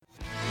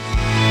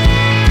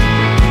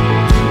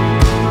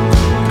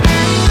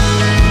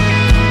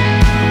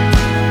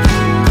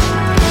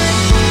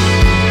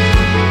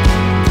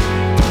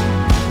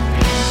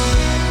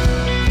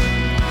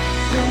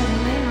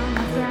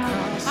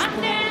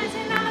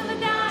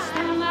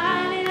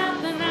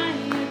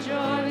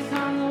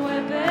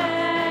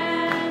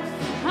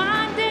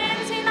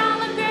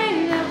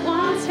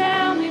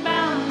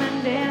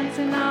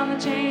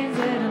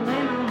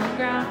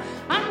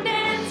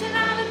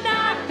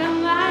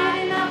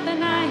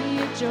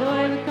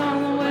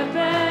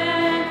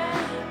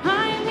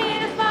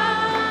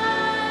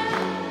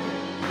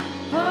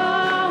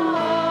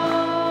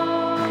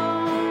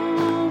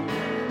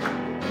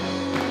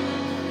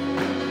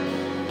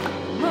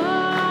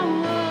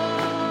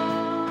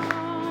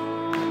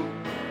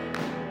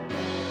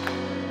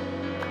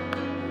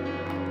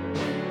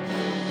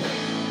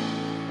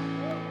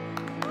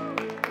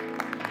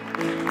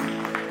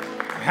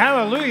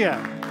Hallelujah.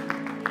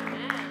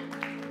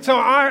 So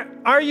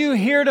are you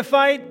here to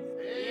fight?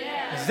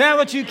 Is that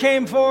what you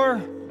came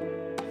for?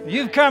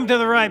 You've come to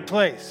the right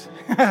place.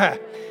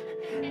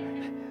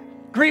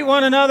 Greet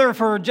one another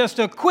for just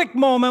a quick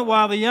moment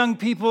while the young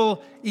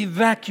people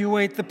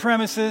evacuate the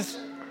premises.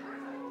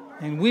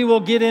 And we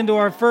will get into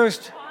our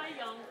first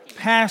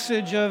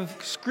passage of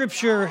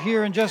Scripture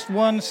here in just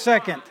 1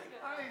 second.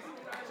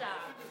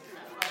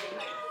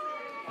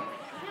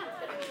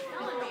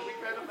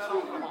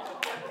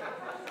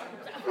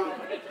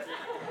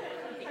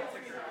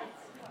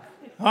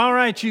 All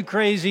right, you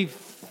crazy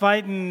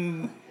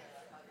fighting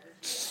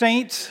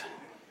saints.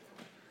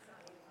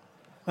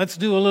 Let's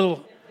do a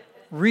little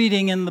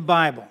reading in the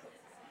Bible.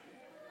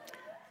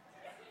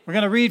 We're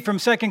going to read from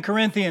 2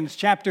 Corinthians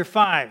chapter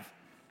 5,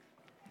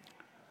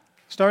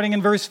 starting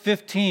in verse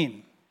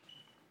 15.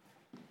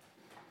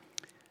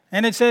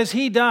 And it says,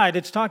 He died.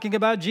 It's talking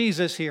about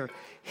Jesus here.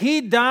 He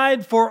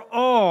died for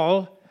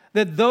all,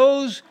 that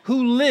those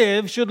who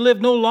live should live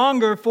no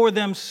longer for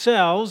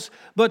themselves,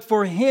 but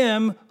for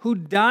Him who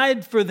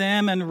died for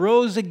them and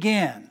rose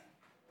again.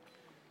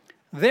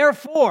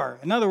 Therefore,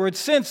 in other words,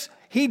 since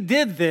He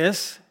did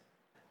this,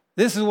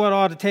 this is what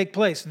ought to take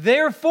place.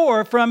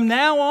 Therefore, from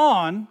now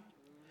on,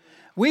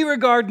 we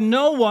regard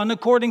no one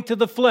according to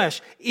the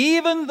flesh.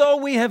 Even though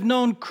we have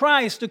known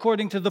Christ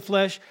according to the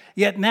flesh,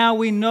 yet now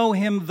we know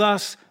Him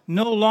thus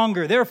no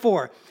longer.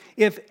 Therefore,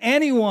 if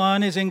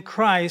anyone is in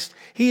Christ,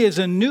 he is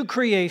a new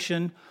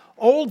creation.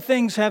 Old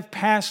things have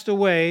passed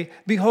away.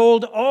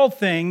 Behold, all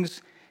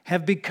things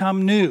have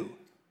become new.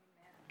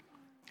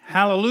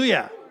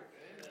 Hallelujah.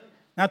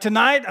 Now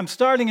tonight, I'm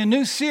starting a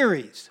new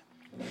series.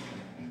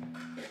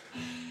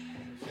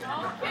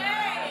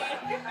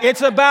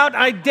 It's about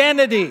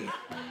identity.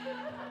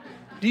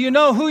 Do you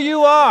know who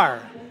you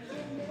are?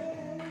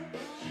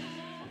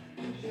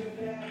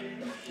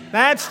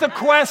 That's the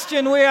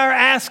question we are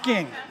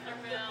asking.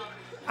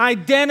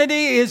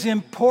 Identity is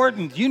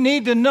important. You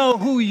need to know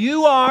who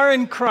you are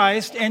in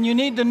Christ, and you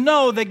need to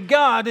know that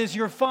God is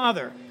your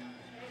Father.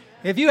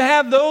 If you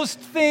have those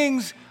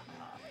things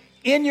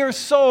in your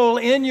soul,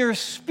 in your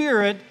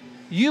spirit,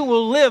 you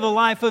will live a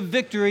life of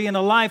victory and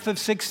a life of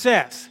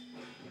success.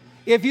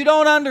 If you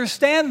don't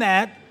understand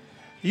that,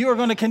 you are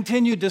going to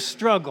continue to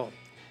struggle.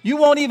 You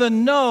won't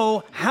even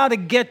know how to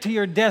get to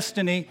your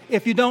destiny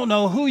if you don't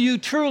know who you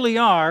truly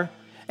are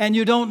and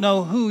you don't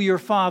know who your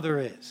Father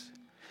is.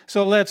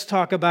 So let's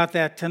talk about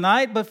that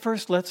tonight, but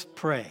first let's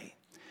pray.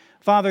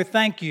 Father,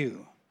 thank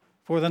you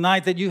for the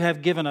night that you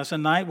have given us, a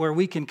night where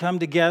we can come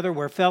together,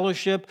 where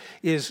fellowship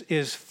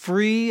is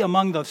free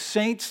among the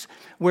saints,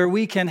 where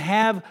we can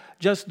have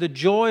just the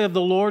joy of the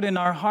Lord in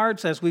our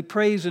hearts as we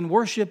praise and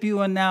worship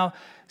you and now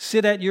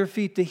sit at your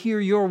feet to hear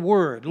your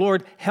word.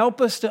 Lord, help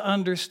us to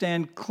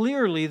understand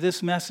clearly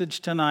this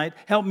message tonight.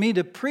 Help me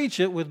to preach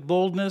it with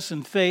boldness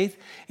and faith.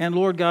 And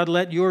Lord God,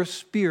 let your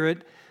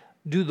Spirit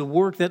do the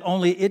work that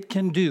only it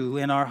can do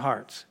in our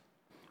hearts.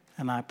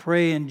 And I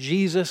pray in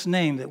Jesus'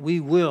 name that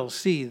we will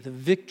see the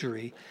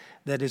victory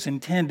that is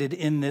intended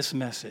in this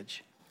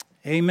message.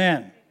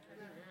 Amen.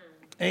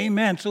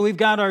 Amen. So we've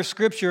got our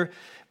scripture,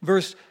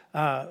 verse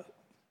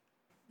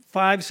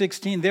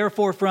 5:16.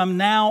 Therefore, from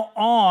now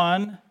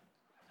on,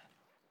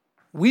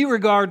 we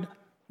regard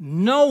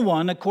no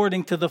one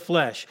according to the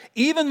flesh.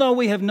 Even though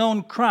we have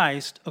known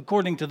Christ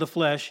according to the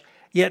flesh,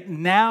 yet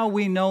now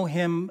we know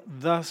Him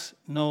thus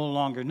no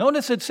longer.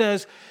 Notice it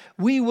says,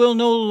 we will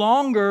no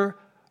longer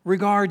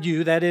regard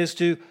you, that is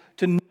to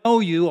know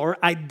you or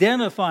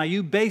identify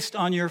you based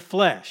on your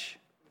flesh.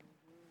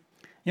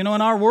 You know, in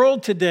our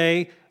world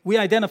today, we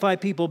identify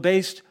people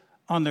based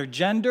on their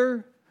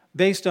gender,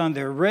 based on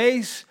their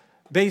race,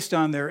 based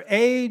on their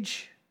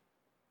age.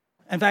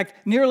 In fact,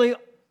 nearly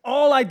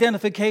all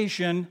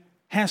identification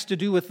has to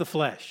do with the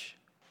flesh.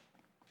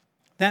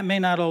 That may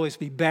not always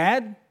be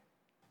bad,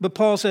 but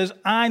Paul says,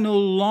 I no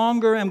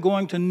longer am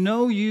going to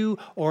know you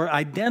or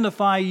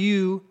identify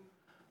you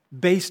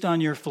based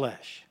on your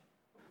flesh.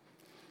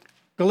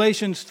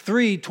 Galatians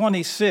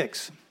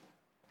 3:26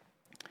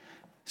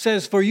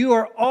 says, for you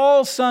are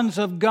all sons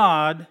of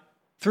God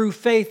through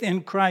faith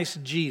in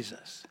Christ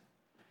Jesus.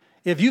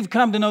 If you've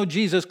come to know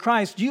Jesus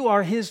Christ, you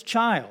are His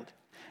child.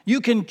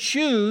 You can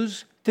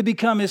choose to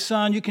become His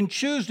son. You can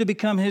choose to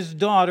become His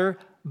daughter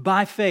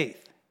by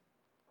faith.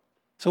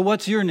 So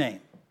what's your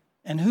name?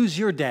 And who's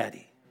your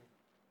daddy?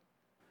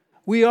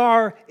 We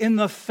are in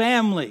the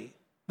family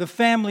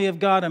of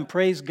God, and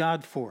praise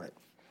God for it.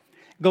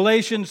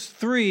 Galatians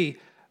 3,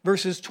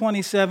 verses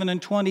 27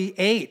 and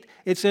 28,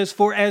 it says,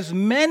 for as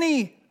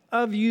many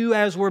of you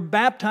as were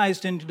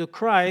baptized into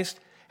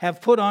Christ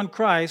have put on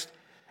Christ.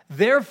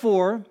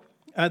 Therefore,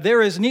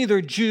 there is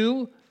neither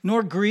Jew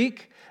nor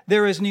Greek,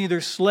 there is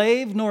neither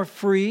slave nor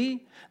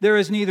free, there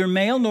is neither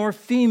male nor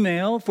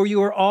female, for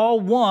you are all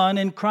one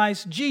in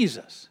Christ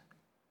Jesus.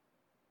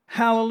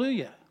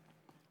 Hallelujah.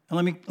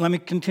 And let me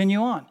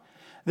continue on.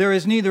 There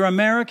is neither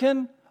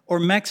American or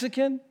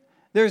Mexican,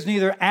 There's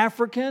neither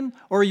African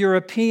or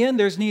European.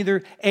 There's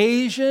neither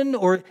Asian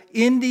or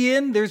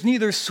Indian. There's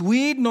neither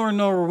Swede nor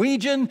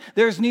Norwegian.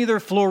 There's neither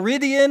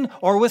Floridian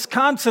or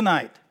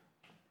Wisconsinite.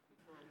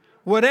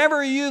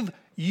 Whatever you've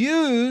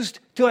used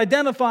to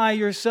identify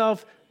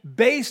yourself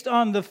based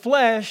on the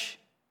flesh,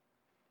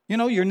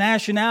 your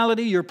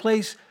nationality, your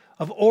place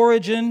of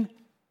origin,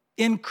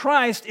 in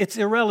Christ, it's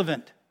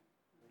irrelevant.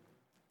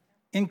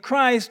 In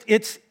Christ,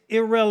 it's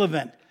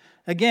irrelevant.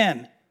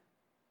 Again,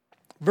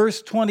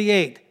 verse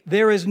 28,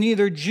 there is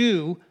neither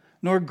Jew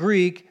nor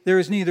Greek, there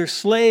is neither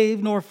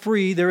slave nor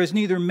free, there is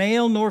neither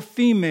male nor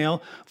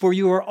female, for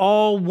you are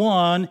all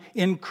one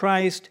in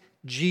Christ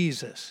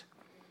Jesus.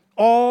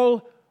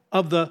 All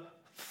of the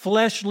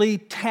fleshly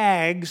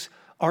tags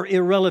are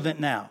irrelevant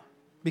now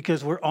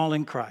because we're all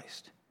in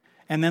Christ.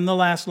 And then the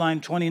last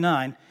line,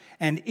 29,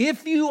 and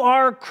if you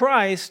are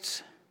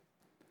Christ's,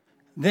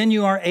 then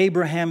you are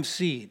Abraham's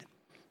seed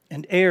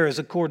and heirs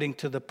according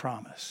to the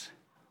promise.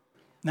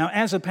 Now,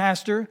 as a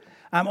pastor,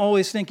 I'm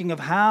always thinking of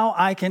how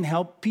I can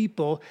help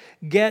people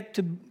get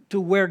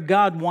to where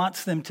God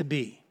wants them to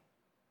be.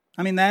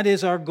 I mean, that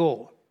is our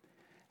goal.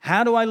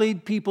 How do I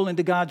lead people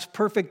into God's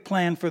perfect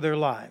plan for their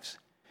lives?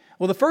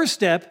 Well, the first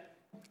step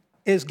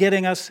is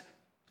getting us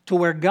to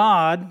where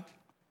God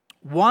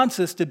wants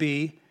us to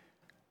be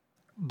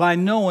by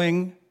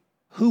knowing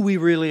who we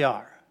really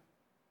are.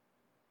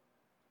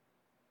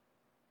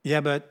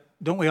 Yeah, but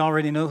don't we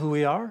already know who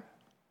we are?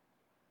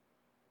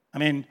 I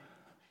mean,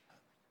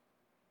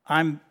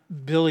 I'm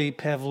Billy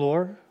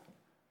Pevlor,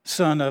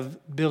 son of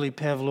Billy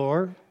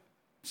Pevlor,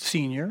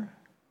 Sr.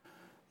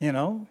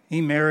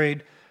 He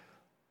married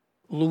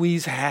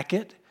Louise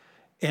Hackett,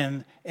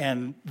 and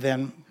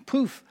then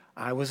poof,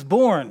 I was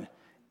born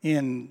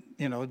in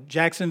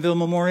Jacksonville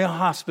Memorial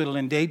Hospital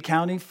in Dade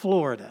County,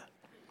 Florida.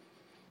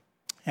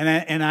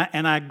 And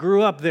I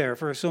grew up there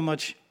for so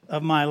much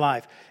of my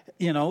life.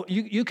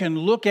 You can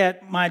look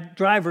at my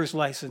driver's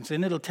license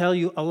and it'll tell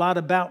you a lot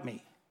about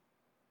me.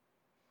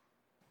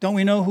 Don't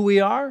we know who we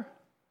are?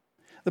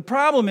 The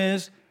problem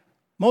is,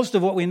 most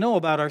of what we know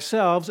about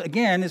ourselves,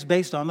 again, is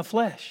based on the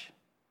flesh.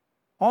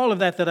 All of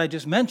that I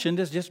just mentioned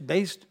is just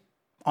based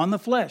on the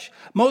flesh.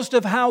 Most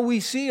of how we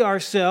see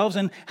ourselves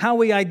and how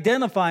we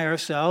identify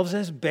ourselves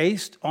is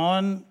based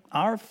on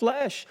our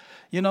flesh.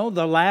 The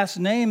last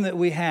name that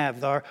we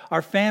have,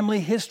 our family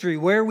history,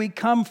 where we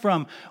come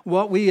from,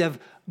 what we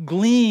have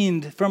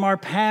gleaned from our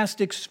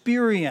past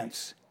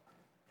experience.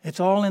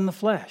 It's all in the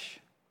flesh.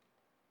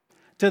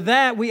 To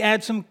that, we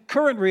add some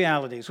current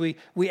realities.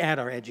 We add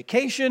our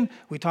education.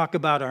 We talk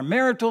about our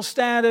marital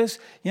status.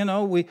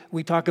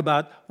 We talk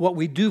about what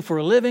we do for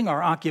a living,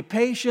 our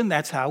occupation.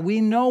 That's how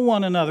we know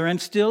one another. And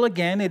still,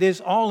 again, it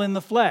is all in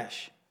the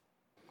flesh.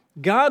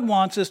 God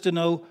wants us to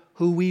know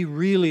who we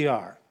really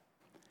are.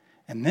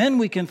 And then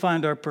we can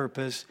find our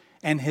purpose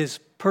and His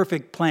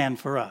perfect plan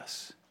for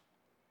us.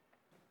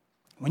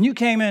 When you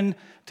came into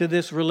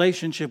this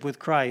relationship with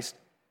Christ,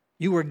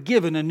 you were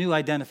given a new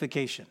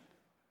identification.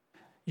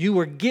 You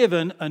were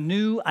given a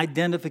new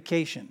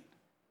identification.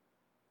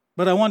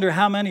 But I wonder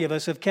how many of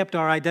us have kept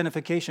our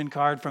identification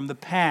card from the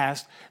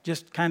past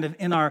just kind of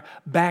in our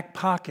back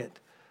pocket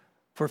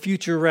for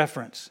future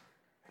reference.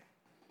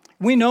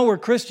 We know we're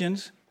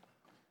Christians.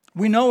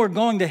 We know we're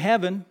going to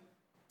heaven.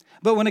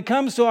 But when it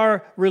comes to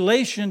our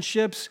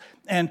relationships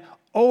and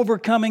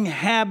overcoming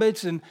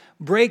habits and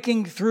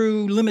breaking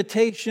through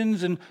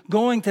limitations and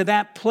going to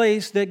that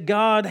place that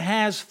God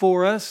has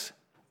for us,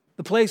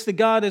 the place that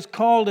God has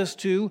called us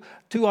to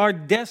our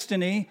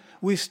destiny,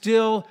 we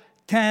still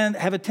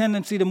have a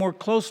tendency to more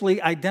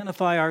closely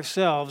identify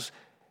ourselves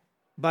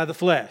by the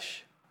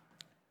flesh.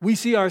 We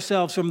see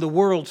ourselves from the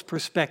world's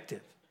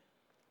perspective.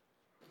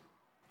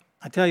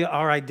 I tell you,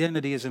 our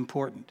identity is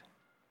important.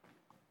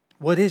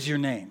 What is your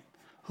name?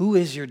 Who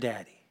is your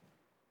daddy?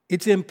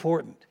 It's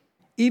important,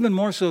 even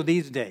more so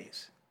these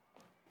days.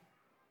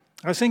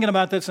 I was thinking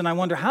about this and I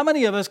wonder how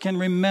many of us can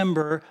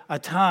remember a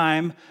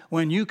time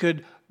when you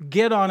could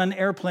get on an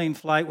airplane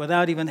flight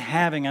without even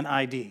having an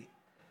ID.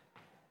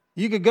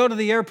 You could go to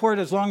the airport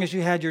as long as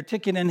you had your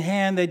ticket in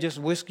hand. They just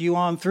whisk you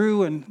on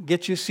through and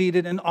get you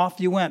seated and off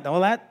you went.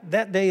 Well,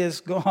 that day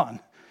is gone.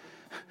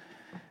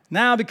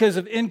 Now, because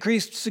of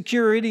increased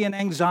security and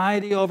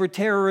anxiety over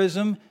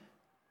terrorism,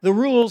 the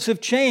rules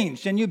have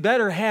changed, and you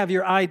better have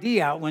your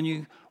ID out when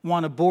you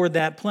want to board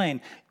that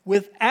plane.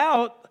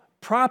 Without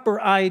proper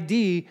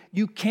ID,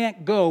 you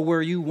can't go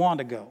where you want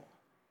to go.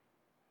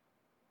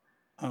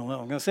 I'm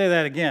going to say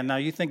that again. Now,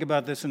 you think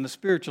about this in the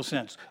spiritual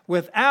sense.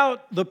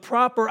 Without the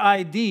proper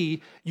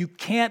ID, you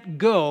can't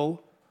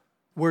go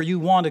where you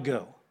want to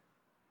go.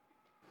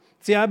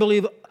 See, I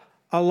believe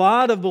a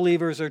lot of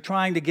believers are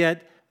trying to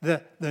get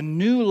the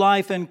new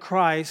life in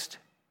Christ,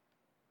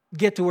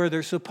 get to where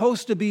they're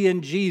supposed to be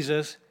in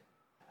Jesus,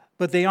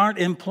 but they aren't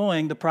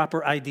employing the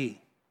proper ID.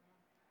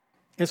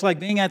 It's like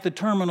being at the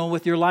terminal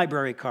with your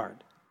library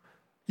card.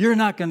 You're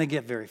not going to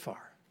get very far.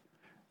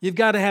 You've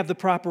got to have the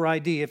proper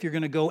ID if you're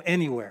going to go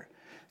anywhere.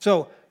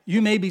 So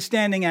you may be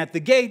standing at the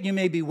gate, you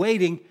may be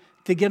waiting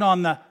to get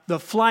on the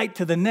flight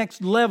to the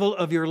next level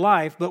of your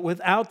life, but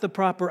without the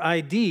proper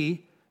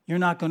ID, you're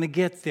not going to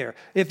get there.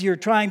 If you're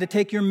trying to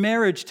take your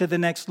marriage to the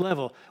next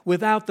level,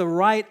 without the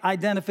right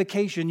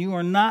identification, you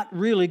are not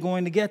really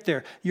going to get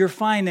there. Your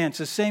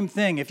finances, same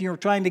thing. If you're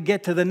trying to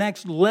get to the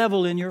next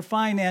level in your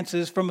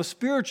finances from a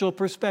spiritual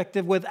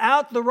perspective,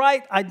 without the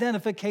right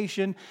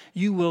identification,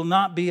 you will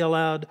not be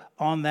allowed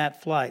on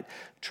that flight.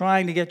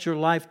 Trying to get your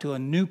life to a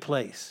new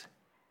place.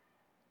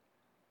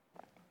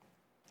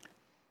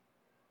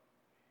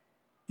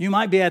 You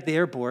might be at the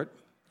airport,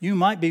 you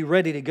might be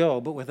ready to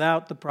go, but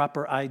without the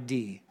proper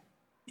ID,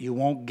 you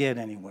won't get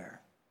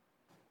anywhere.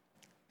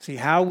 See,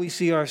 how we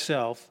see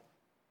ourselves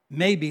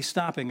may be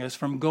stopping us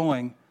from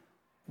going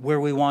where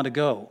we want to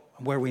go,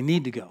 where we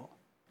need to go.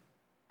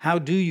 How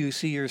do you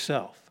see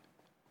yourself?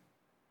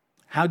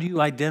 How do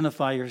you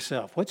identify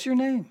yourself? What's your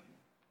name?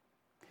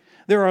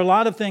 There are a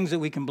lot of things that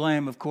we can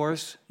blame, of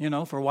course,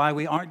 for why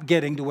we aren't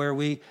getting to where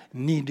we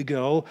need to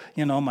go.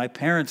 My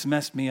parents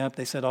messed me up.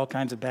 They said all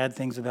kinds of bad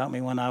things about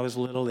me when I was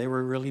little. They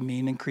were really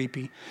mean and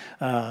creepy.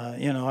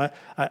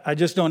 I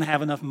just don't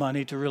have enough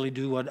money to really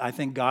do what I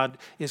think God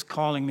is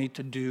calling me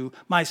to do.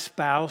 My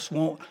spouse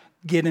won't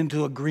get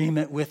into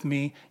agreement with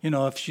me,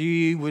 if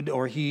she would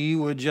or he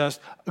would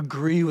just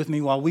agree with me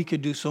while we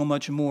could do so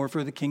much more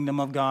for the kingdom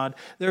of God.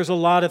 There's a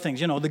lot of things.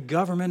 The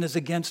government is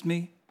against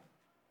me.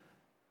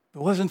 If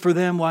it wasn't for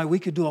them, why, we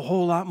could do a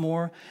whole lot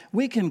more.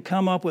 We can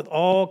come up with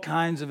all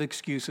kinds of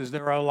excuses.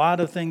 There are a lot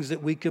of things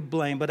that we could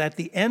blame. But at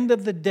the end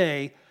of the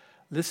day,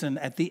 listen,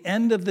 at the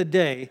end of the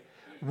day,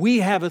 we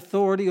have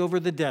authority over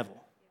the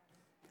devil.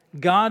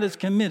 God is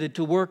committed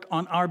to work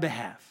on our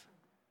behalf,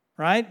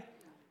 right?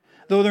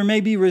 Though there may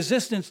be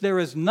resistance, there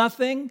is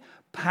nothing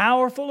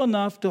powerful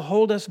enough to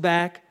hold us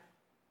back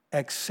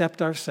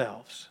except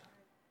ourselves.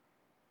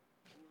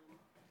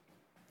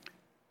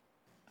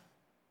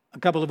 A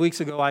couple of weeks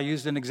ago, I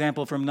used an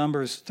example from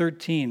Numbers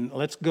 13.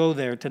 Let's go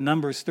there to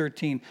Numbers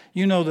 13.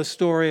 You know the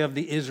story of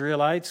the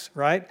Israelites,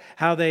 right?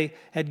 How they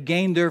had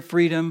gained their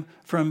freedom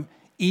from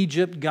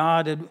Egypt.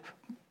 God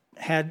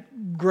had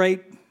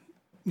great,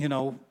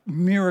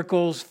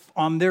 miracles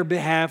on their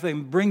behalf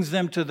and brings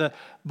them to the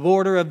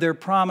border of their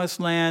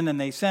promised land.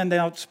 And they send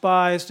out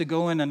spies to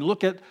go in and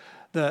look at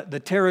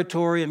the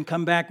territory and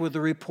come back with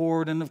a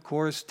report. And of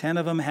course, 10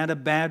 of them had a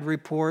bad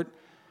report.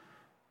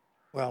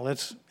 Well,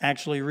 let's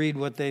actually read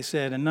what they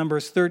said. In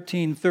Numbers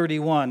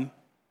 13:31,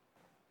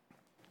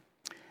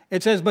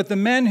 it says, "But the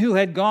men who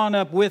had gone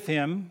up with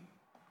him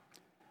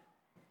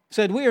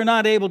said, 'We are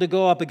not able to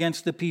go up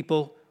against the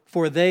people,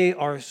 for they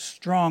are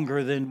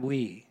stronger than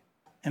we.'"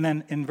 And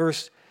then in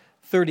verse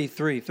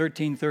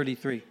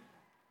 13:33,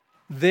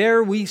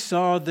 "There we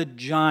saw the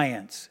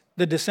giants,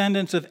 the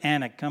descendants of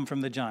Anak come from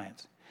the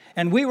giants.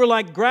 And we were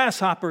like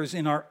grasshoppers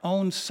in our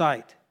own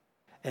sight.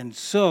 And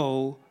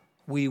so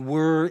we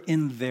were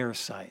in their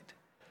sight."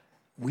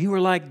 We were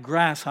like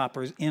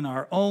grasshoppers in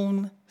our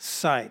own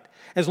sight.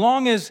 As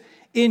long as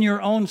in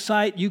your own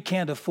sight you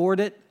can't afford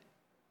it,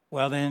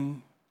 well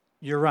then,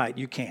 you're right,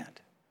 you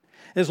can't.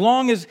 As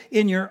long as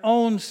in your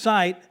own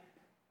sight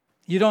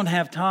you don't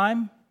have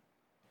time,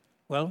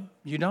 well,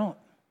 you don't.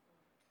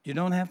 You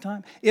don't have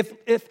time.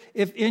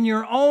 If in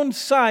your own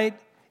sight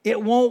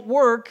it won't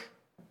work,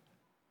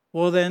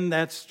 well then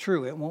that's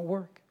true, it won't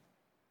work.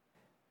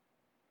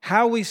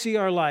 How we see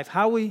our life,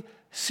 how we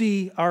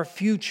see our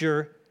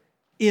future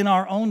in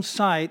our own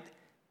sight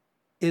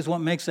is what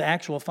makes the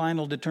actual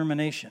final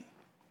determination.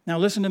 Now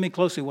listen to me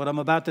closely what I'm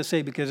about to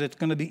say, because it's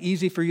going to be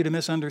easy for you to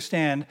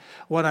misunderstand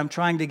what I'm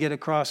trying to get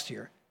across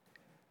here.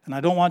 And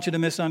I don't want you to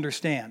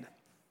misunderstand.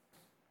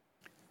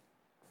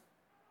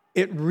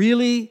 It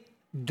really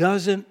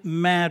doesn't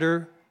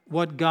matter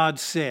what God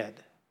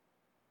said.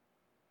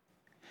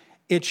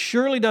 It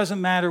surely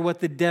doesn't matter what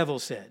the devil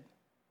said.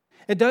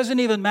 It doesn't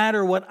even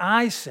matter what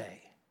I say.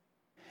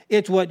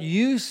 It's what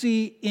you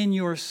see in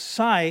your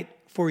sight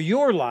for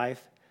your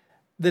life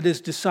that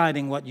is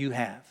deciding what you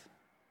have.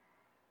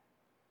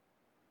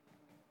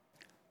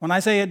 When I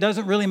say it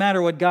doesn't really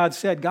matter what God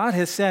said, God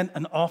has said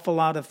an awful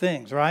lot of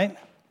things, right?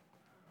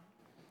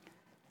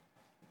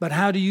 But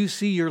how do you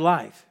see your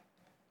life?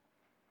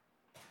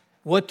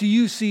 What do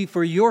you see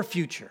for your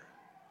future?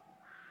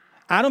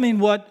 I don't mean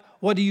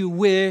what do you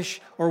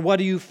wish or what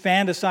do you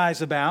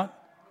fantasize about.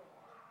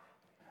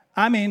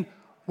 I mean,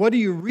 what do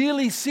you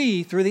really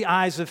see through the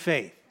eyes of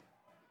faith?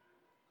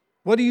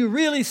 What do you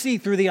really see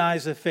through the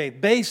eyes of faith?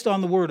 Based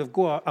on the Word of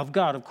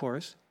God, of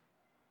course.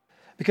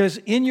 Because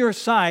in your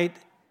sight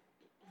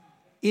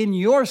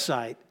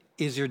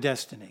is your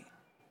destiny.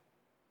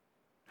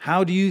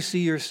 How do you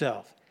see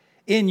yourself?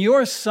 In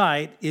your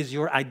sight is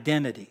your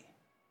identity.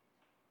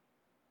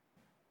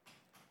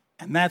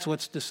 And that's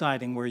what's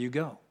deciding where you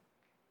go.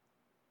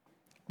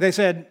 They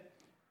said,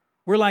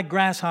 we're like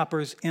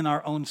grasshoppers in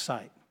our own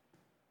sight.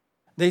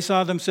 They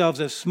saw themselves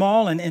as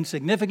small and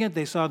insignificant.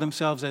 They saw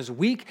themselves as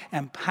weak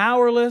and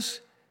powerless.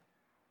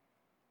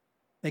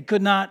 They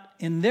could not,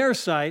 in their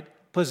sight,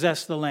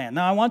 possess the land.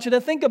 Now, I want you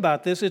to think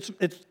about this.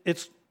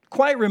 It's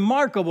quite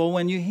remarkable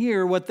when you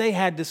hear what they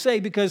had to say,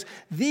 because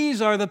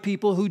these are the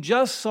people who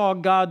just saw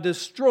God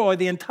destroy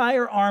the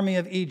entire army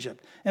of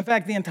Egypt. In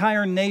fact, the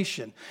entire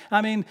nation.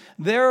 I mean,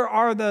 there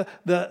are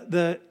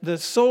the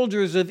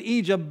soldiers of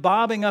Egypt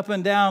bobbing up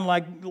and down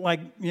like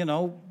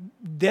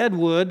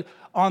deadwood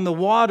on the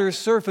water's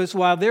surface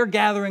while they're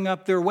gathering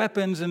up their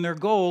weapons and their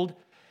gold.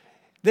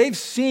 They've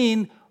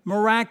seen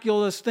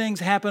miraculous things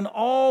happen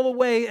all the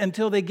way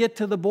until they get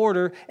to the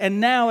border.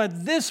 And now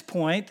at this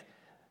point,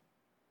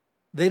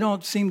 they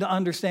don't seem to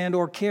understand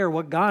or care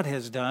what God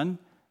has done.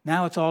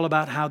 Now it's all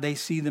about how they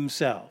see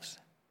themselves.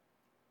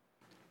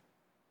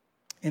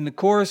 In the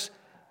course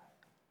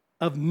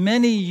of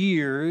many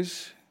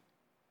years,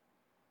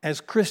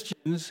 as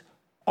Christians,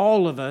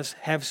 all of us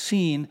have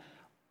seen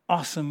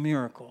awesome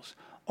miracles.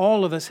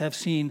 All of us have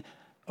seen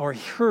or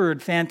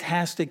heard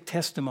fantastic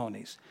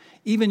testimonies.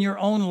 Even your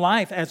own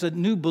life as a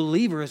new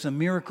believer is a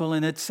miracle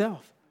in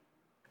itself.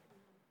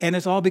 And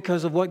it's all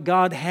because of what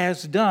God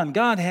has done.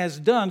 God has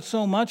done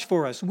so much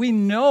for us. We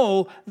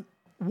know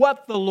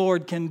what the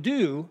Lord can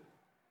do,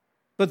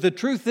 but the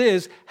truth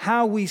is,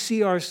 how we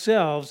see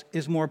ourselves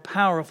is more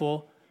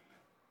powerful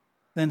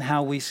than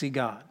how we see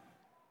God.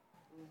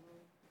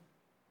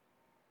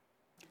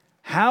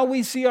 How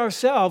we see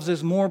ourselves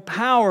is more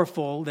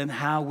powerful than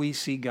how we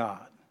see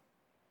God.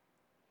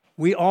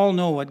 We all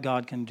know what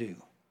God can do.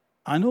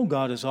 I know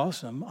God is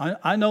awesome.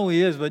 I know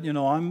He is, but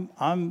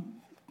I'm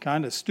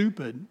kind of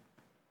stupid.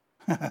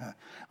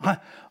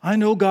 I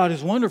know God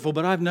is wonderful,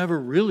 but I've never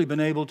really been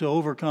able to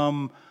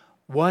overcome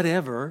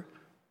whatever.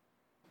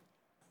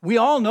 We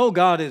all know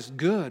God is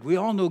good. We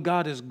all know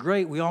God is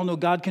great. We all know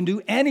God can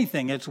do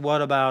anything. It's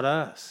what about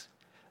us?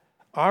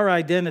 Our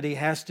identity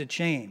has to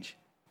change.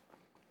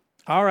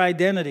 Our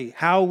identity,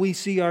 how we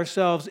see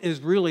ourselves, is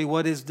really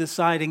what is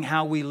deciding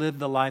how we live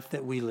the life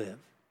that we live.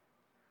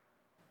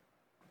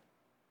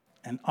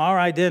 And our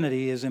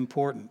identity is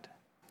important.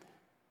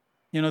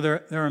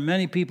 There are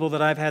many people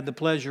that I've had the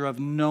pleasure of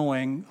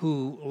knowing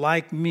who,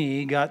 like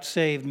me, got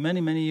saved many,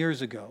 many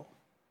years ago.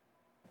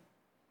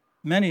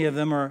 Many of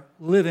them are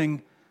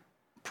living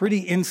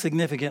pretty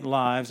insignificant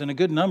lives, and a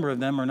good number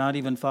of them are not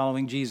even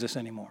following Jesus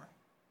anymore.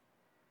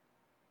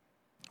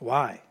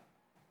 Why?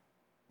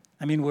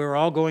 I mean, we were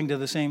all going to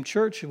the same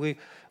church. We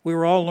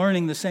were all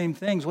learning the same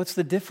things. What's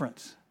the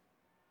difference?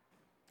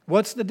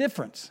 What's the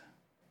difference?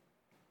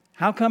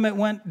 How come it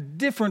went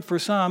different for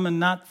some and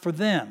not for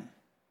them?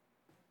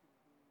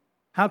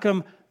 How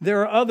come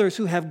there are others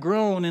who have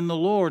grown in the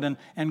Lord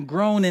and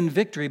grown in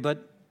victory,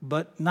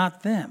 but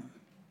not them?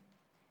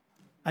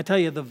 I tell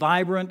you, the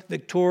vibrant,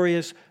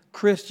 victorious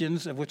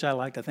Christians, of which I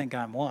like to think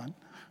I'm one,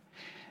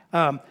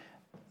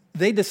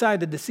 they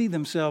decided to see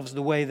themselves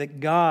the way that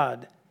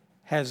God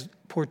has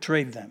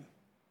portrayed them.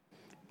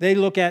 They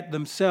look at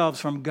themselves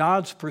from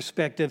God's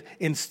perspective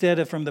instead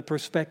of from the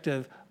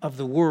perspective of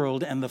the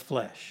world and the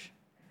flesh.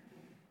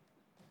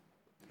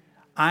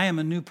 I am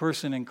a new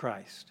person in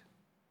Christ.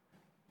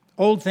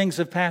 Old things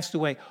have passed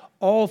away.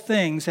 All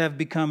things have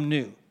become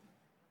new.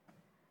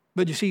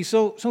 But you see,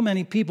 so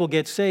many people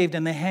get saved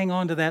and they hang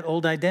on to that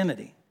old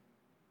identity.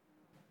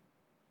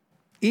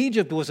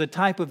 Egypt was a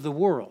type of the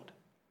world.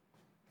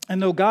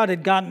 And though God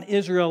had gotten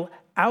Israel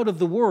out of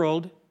the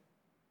world,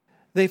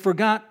 they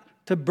forgot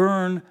to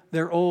burn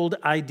their old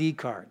ID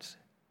cards.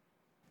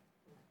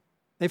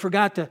 They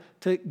forgot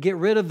to get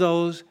rid of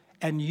those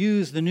and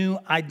use the new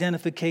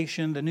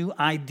identification, the new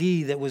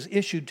ID that was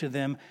issued to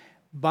them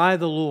by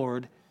the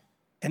Lord,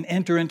 and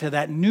enter into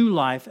that new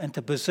life and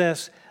to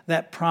possess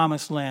that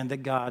promised land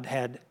that God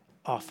had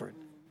offered.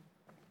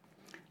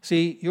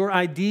 See, your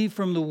ID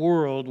from the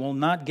world will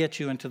not get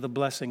you into the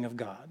blessing of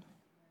God.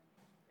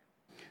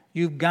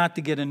 You've got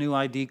to get a new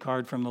ID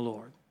card from the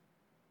Lord.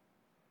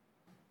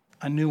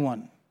 A new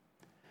one.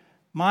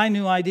 My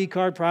new ID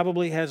card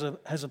probably has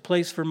a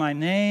place for my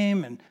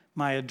name and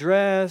my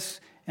address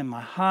and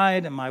my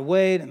height and my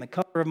weight and the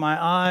color of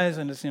my eyes,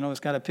 and it's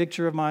got a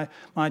picture of my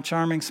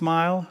charming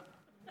smile.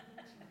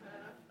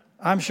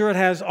 I'm sure it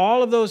has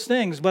all of those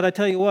things, but I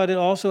tell you what, it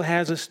also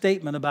has a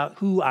statement about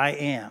who I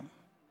am,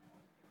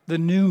 the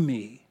new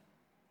me,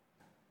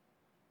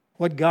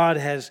 what God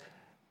has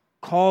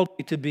called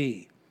me to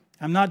be.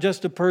 I'm not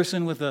just a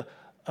person with a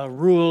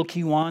rural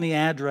Kiwani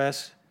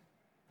address.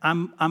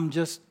 I'm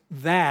just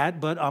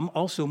that, but I'm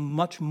also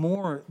much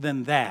more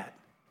than that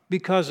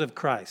because of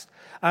Christ.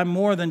 I'm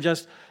more than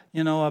just,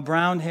 a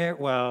brown hair,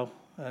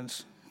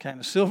 it's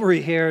kind of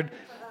silvery-haired,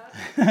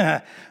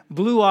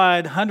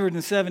 blue-eyed,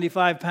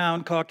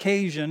 175-pound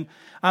Caucasian.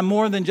 I'm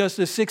more than just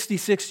a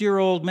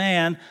 66-year-old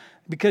man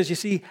because, you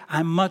see,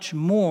 I'm much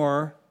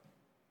more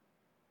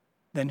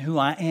than who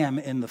I am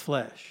in the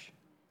flesh.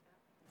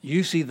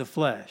 You see the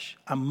flesh.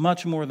 I'm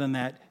much more than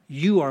that.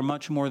 You are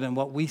much more than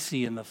what we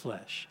see in the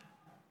flesh.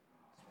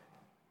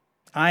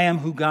 I am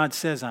who God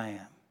says I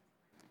am.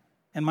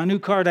 And my new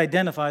card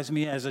identifies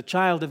me as a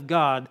child of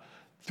God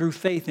through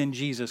faith in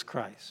Jesus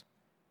Christ.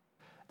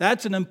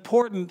 That's an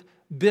important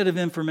bit of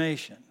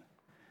information.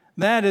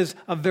 That is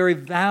a very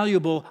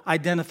valuable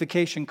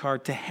identification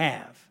card to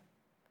have.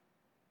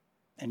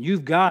 And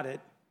you've got it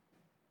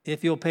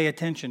if you'll pay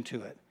attention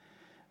to it.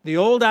 The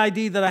old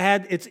ID that I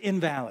had, it's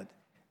invalid.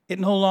 It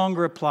no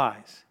longer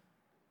applies.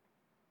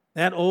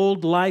 That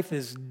old life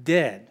is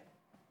dead.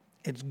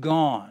 It's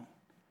gone.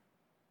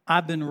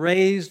 I've been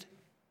raised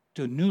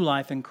to a new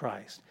life in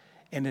Christ.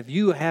 And if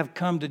you have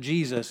come to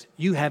Jesus,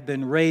 you have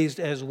been raised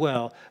as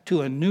well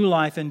to a new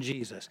life in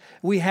Jesus.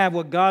 We have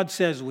what God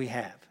says we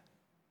have.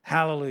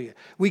 Hallelujah.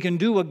 We can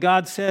do what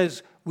God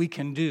says we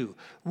can do.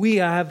 We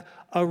have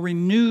a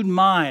renewed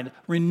mind,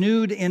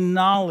 renewed in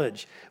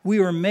knowledge. We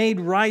are made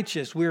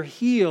righteous. We're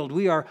healed.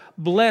 We are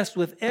blessed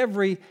with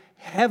every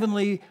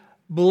heavenly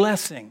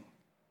blessing.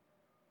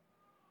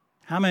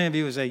 How many of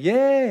you would say,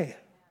 yay?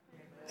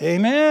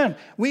 Amen.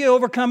 We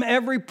overcome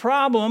every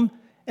problem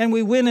and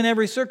we win in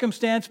every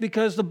circumstance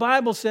because the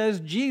Bible says,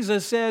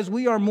 Jesus says,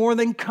 we are more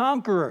than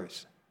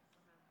conquerors.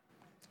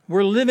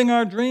 We're living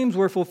our dreams.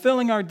 We're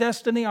fulfilling our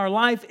destiny. Our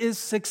life is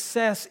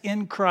success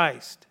in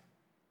Christ.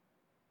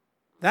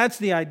 That's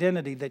the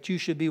identity that you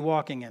should be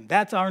walking in.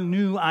 That's our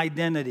new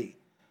identity.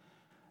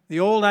 The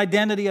old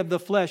identity of the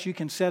flesh you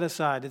can set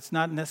aside. It's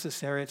not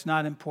necessary. It's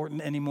not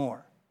important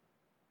anymore.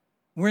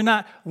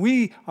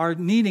 We are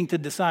needing to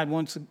decide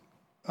once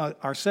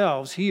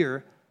ourselves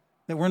here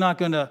that we're not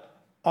going to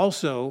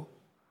also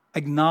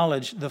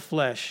acknowledge the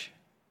flesh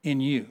in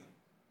you.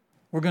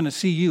 We're going to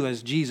see you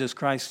as Jesus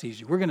Christ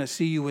sees you. We're going to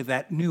see you with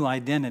that new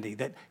identity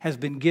that has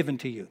been given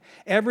to you.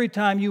 Every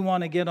time you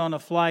want to get on a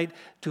flight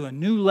to a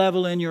new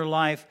level in your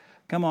life,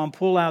 come on,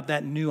 pull out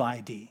that new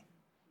ID.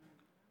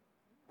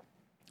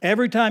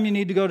 Every time you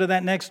need to go to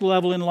that next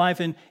level in life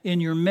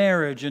in your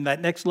marriage and that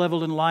next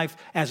level in life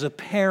as a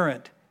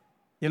parent,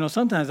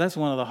 sometimes that's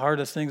one of the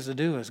hardest things to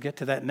do is get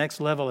to that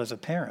next level as a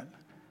parent.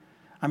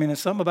 I mean, there's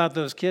something about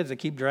those kids that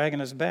keep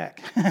dragging us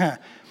back.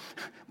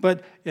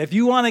 But if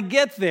you want to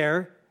get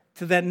there,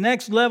 to that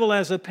next level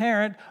as a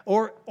parent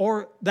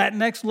or that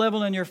next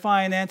level in your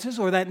finances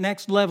or that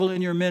next level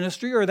in your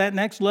ministry or that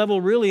next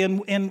level really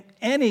in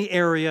any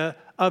area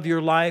of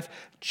your life,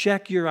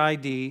 check your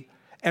ID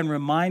and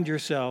remind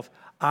yourself,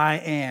 I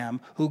am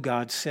who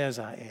God says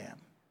I am.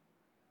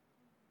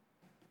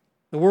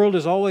 The world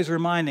is always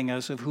reminding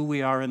us of who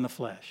we are in the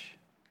flesh.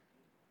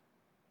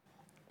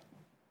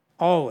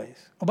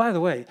 Always. Oh, by the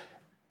way,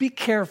 be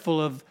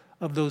careful of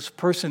those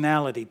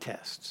personality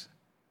tests.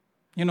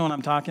 You know what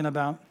I'm talking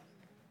about?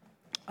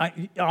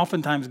 I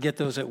oftentimes get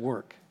those at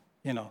work,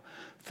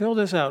 Fill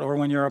this out, or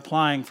when you're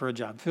applying for a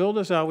job. Fill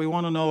this out. We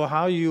want to know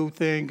how you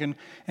think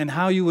and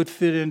how you would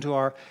fit into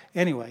our...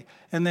 Anyway,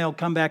 and they'll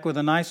come back with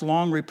a nice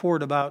long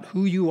report about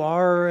who you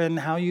are and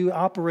how you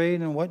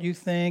operate and what you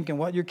think and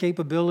what your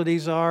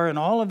capabilities are and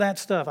all of that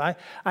stuff. I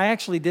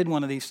actually did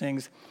one of these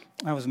things.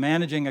 I was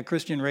managing a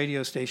Christian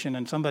radio station,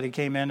 and somebody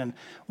came in and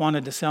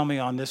wanted to sell me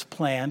on this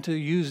plan to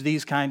use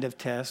these kind of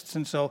tests.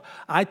 And so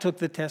I took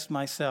the test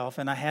myself,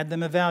 and I had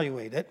them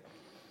evaluate it.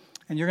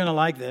 And you're going to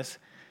like this.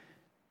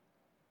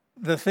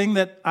 The thing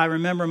that I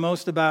remember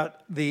most about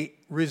the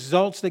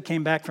results that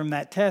came back from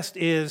that test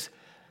is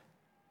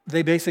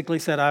they basically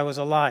said I was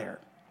a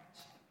liar.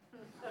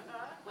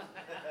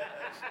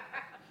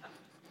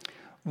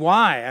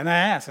 Why? And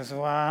I said,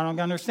 well, I don't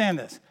understand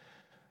this.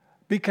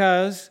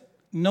 Because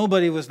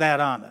nobody was that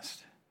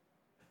honest.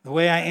 The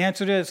way I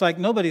answered it, it's like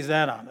nobody's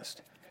that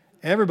honest.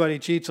 Everybody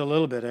cheats a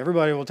little bit.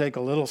 Everybody will take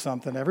a little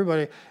something.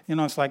 Everybody,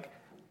 it's like,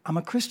 I'm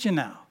a Christian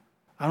now.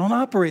 I don't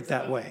operate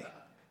that way.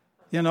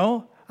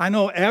 I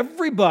know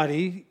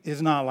everybody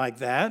is not like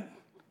that.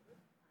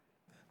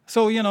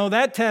 So,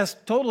 that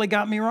test totally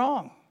got me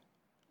wrong.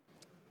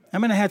 I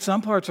mean, I had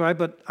some parts right,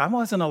 but I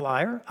wasn't a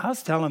liar. I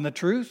was telling the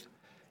truth.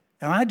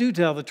 And I do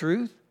tell the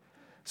truth.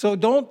 So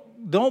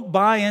don't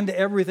buy into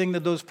everything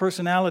that those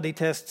personality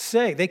tests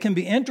say. They can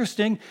be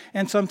interesting,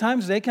 and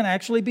sometimes they can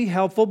actually be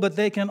helpful, but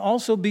they can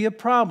also be a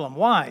problem.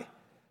 Why?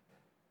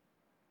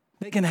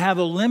 They can have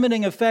a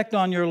limiting effect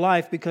on your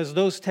life because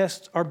those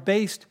tests are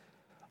based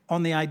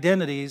on the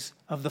identities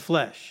of the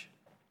flesh.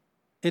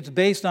 It's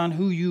based on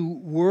who you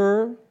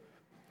were.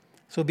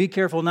 So be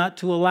careful not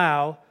to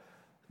allow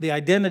the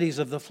identities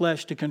of the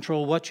flesh to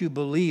control what you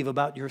believe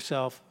about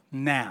yourself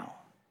now.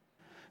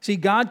 See,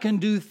 God can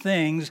do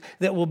things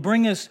that will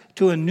bring us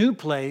to a new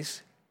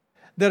place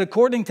that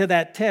according to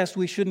that test,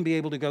 we shouldn't be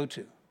able to go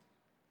to.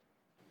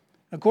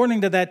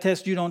 According to that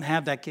test, you don't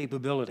have that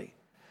capability.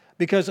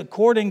 Because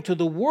according to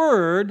the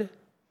Word,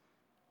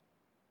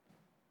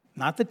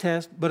 not the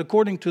test, but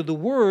according to the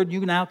Word,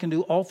 you now can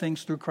do all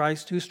things through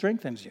Christ who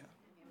strengthens you.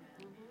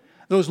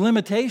 Those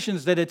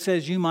limitations that it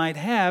says you might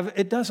have,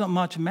 it doesn't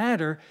much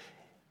matter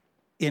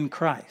in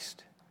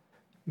Christ.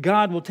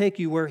 God will take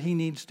you where He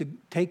needs to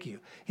take you.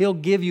 He'll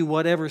give you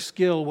whatever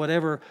skill,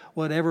 whatever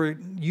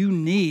you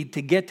need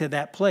to get to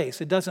that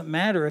place. It doesn't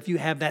matter if you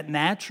have that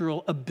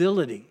natural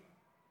ability.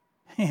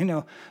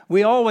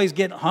 We always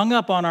get hung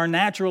up on our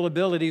natural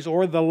abilities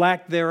or the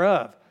lack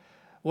thereof.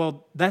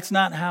 Well, that's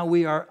not how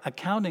we are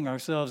accounting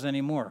ourselves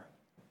anymore,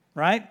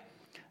 right?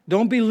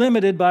 Don't be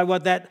limited by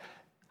what that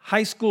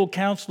high school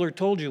counselor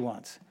told you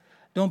once.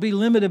 Don't be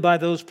limited by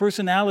those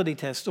personality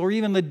tests or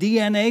even the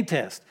DNA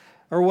test.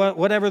 or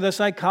whatever the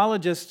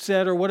psychologist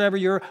said or whatever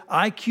your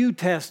IQ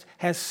test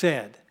has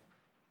said.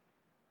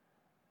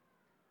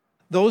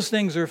 Those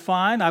things are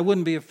fine. I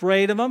wouldn't be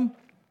afraid of them.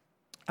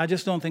 I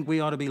just don't think we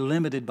ought to be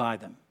limited by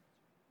them.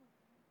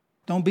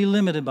 Don't be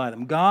limited by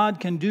them. God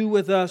can do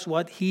with us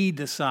what He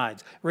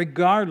decides,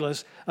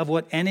 regardless of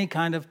what any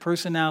kind of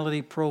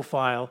personality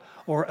profile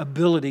or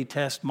ability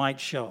test might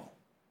show.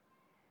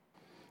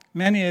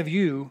 Many of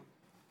you,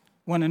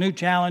 when a new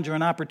challenge or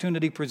an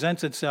opportunity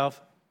presents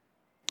itself,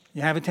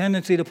 you have a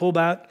tendency to pull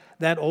back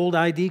that old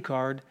ID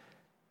card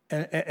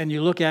and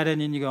you look at it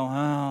and you go,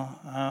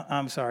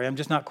 I'm sorry, I'm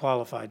just not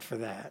qualified for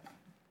that.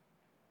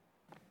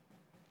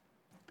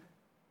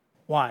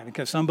 Why?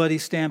 Because somebody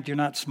stamped you're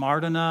not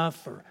smart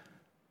enough, or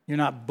you're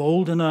not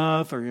bold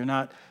enough, or you're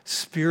not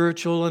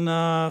spiritual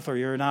enough, or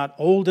you're not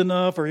old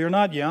enough, or you're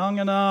not young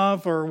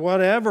enough, or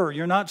whatever.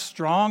 You're not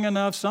strong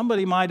enough.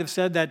 Somebody might have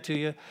said that to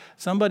you.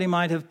 Somebody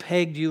might have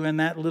pegged you in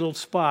that little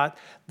spot.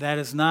 That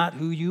is not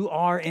who you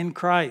are in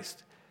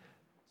Christ.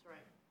 That's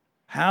right.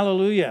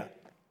 Hallelujah.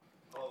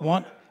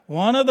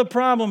 One of the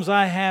problems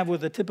I have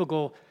with the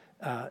typical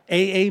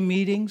AA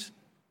meetings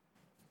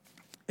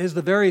is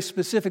the very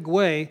specific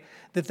way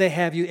that they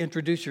have you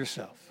introduce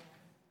yourself.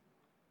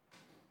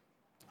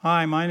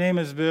 Hi, my name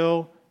is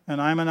Bill, and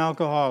I'm an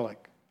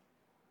alcoholic.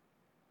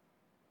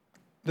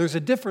 There's a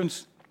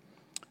difference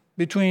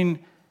between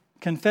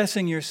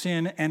confessing your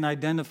sin and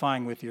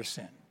identifying with your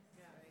sin.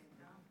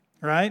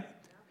 Right?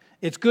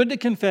 It's good to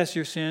confess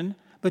your sin,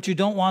 but you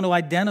don't want to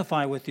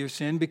identify with your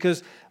sin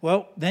because,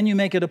 well, then you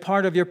make it a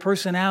part of your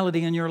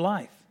personality in your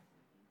life.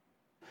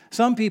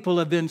 Some people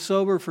have been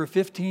sober for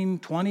 15,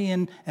 20,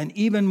 and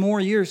even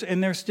more years,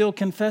 and they're still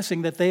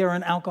confessing that they are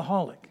an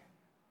alcoholic.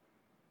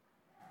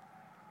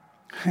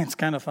 It's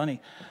kind of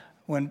funny.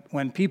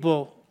 When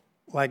people,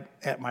 like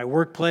at my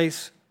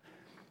workplace,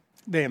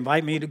 they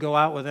invite me to go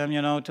out with them,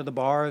 to the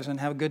bars and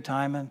have a good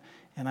time,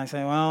 and I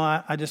say,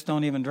 well, I just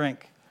don't even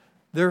drink.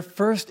 Their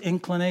first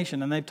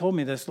inclination, and they've told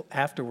me this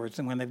afterwards,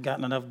 and when they've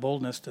gotten enough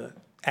boldness to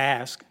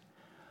ask,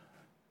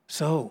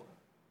 so,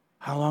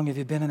 how long have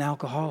you been an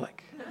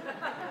alcoholic?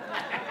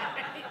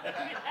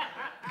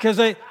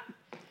 Because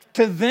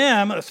to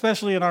them,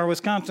 especially in our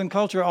Wisconsin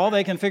culture, all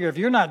they can figure, if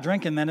you're not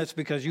drinking, then it's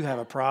because you have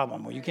a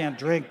problem. Well, you can't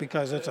drink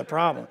because it's a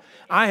problem.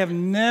 I have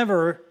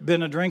never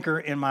been a drinker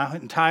in my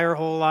entire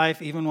whole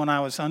life, even when I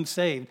was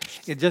unsaved.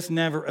 It just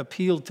never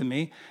appealed to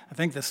me. I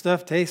think the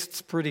stuff tastes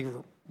pretty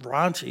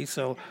raunchy,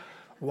 so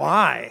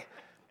why?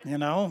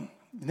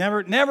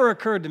 Never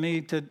occurred to me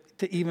to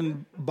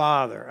even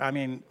bother. I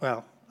mean,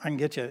 well, I can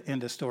get you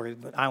into stories,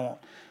 but I won't.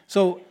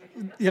 So,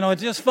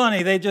 it's just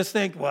funny. They just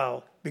think,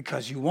 well,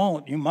 because you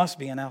won't, you must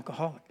be an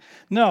alcoholic.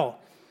 No.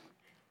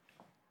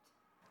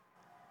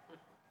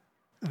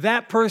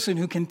 That person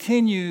who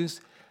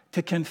continues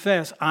to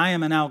confess, I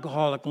am an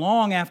alcoholic,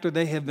 long after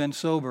they have been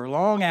sober,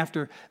 long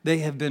after they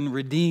have been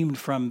redeemed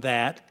from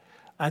that,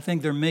 I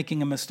think they're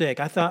making a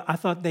mistake. I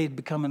thought they'd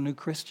become a new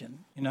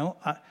Christian,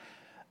 but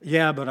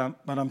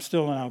I'm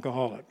still an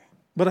alcoholic.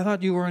 But I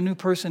thought you were a new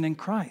person in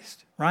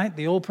Christ, right?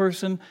 The old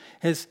person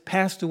has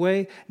passed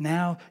away.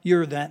 Now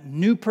you're that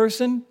new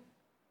person.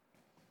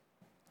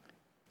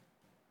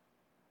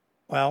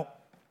 Well,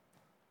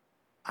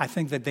 I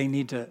think that they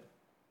need to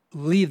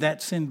leave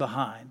that sin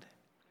behind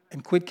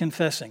and quit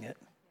confessing it,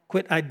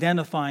 quit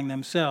identifying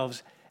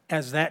themselves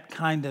as that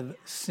kind of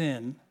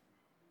sin,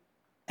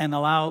 and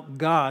allow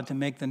God to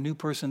make the new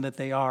person that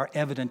they are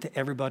evident to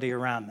everybody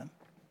around them.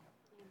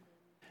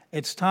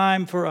 It's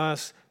time for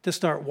us to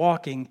start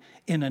walking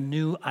in a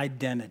new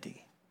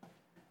identity.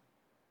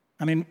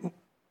 I mean,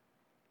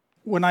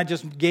 when I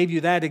just gave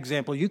you that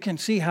example, you can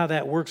see how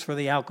that works for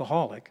the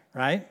alcoholic,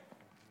 right?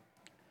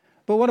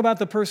 But what about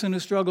the person who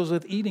struggles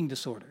with eating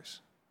disorders?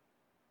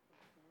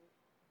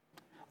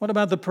 What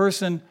about the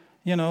person,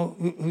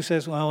 who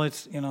says, well,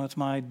 it's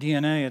my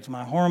DNA, it's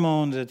my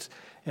hormones,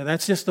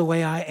 that's just the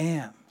way I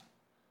am.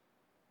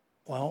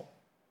 Well,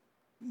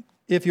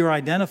 if you're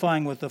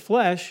identifying with the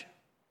flesh,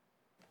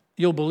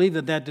 you'll believe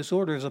that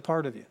disorder is a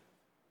part of you.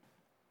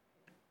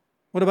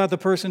 What about the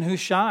person who's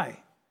shy?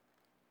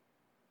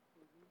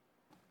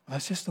 Well,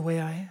 that's just the way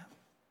I am.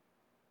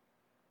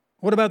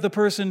 What about the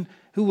person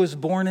who was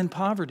born in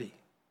poverty?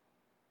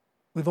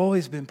 We've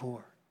always been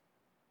poor.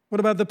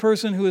 What about the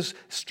person who is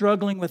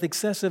struggling with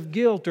excessive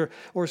guilt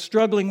or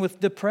struggling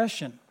with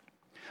depression?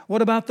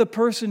 What about the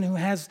person who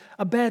has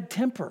a bad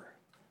temper?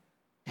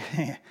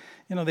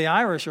 The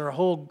Irish are a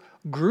whole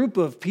group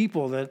of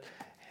people that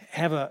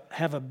have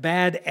a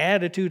bad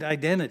attitude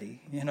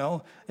identity,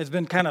 It's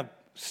been kind of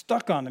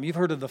stuck on them. You've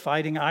heard of the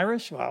Fighting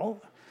Irish? Well,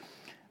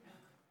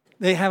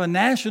 they have a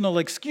national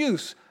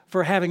excuse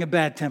for having a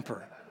bad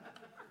temper,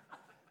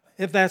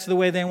 if that's the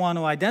way they want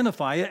to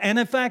identify it. And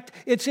in fact,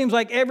 it seems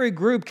like every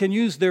group can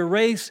use their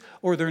race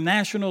or their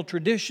national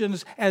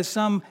traditions as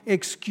some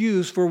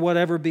excuse for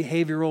whatever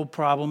behavioral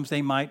problems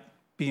they might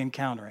be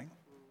encountering.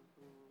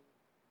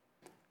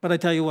 But I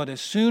tell you what,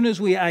 as soon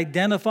as we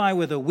identify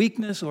with a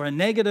weakness or a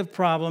negative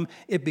problem,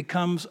 it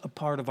becomes a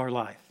part of our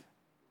life.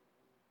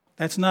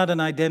 That's not an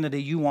identity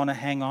you want to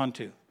hang on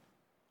to.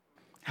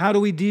 How do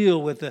we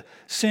deal with the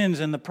sins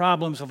and the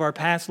problems of our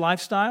past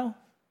lifestyle?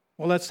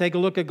 Well, let's take a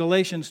look at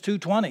Galatians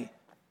 2:20.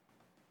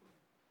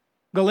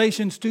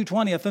 Galatians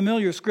 2:20, a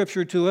familiar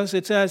scripture to us.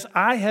 It says,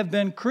 I have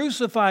been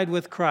crucified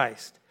with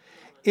Christ.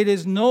 It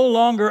is no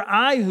longer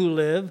I who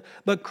live,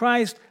 but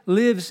Christ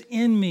lives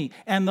in me.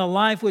 And the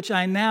life which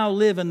I now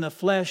live in the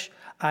flesh,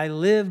 I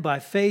live by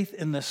faith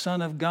in the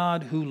Son of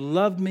God who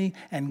loved me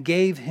and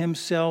gave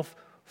himself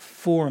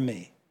for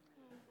me.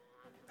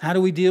 How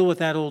do we deal with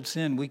that old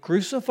sin? We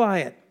crucify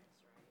it.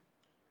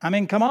 I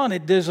mean, come on,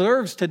 it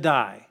deserves to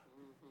die.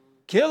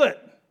 Kill it.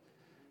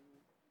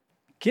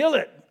 Kill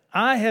it.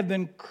 I have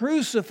been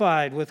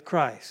crucified with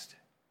Christ.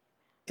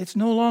 It's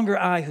no longer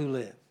I who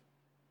live.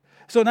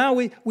 So now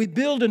we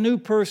build a new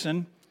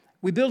person.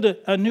 We build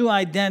a new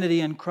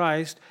identity in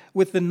Christ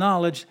with the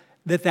knowledge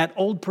that that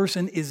old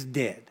person is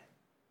dead.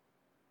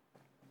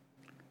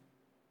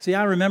 See,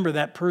 I remember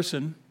that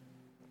person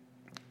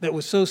that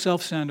was so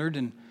self-centered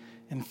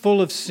and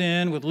full of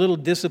sin, with little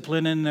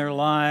discipline in their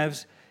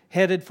lives,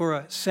 headed for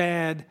a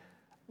sad,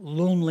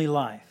 lonely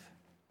life.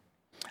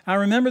 I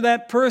remember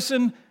that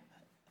person,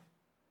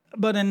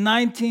 but in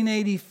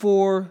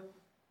 1984,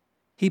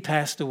 he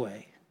passed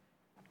away.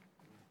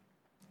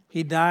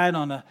 He died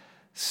on a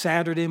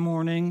Saturday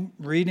morning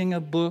reading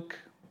a book,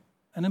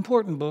 an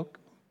important book,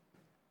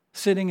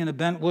 sitting in a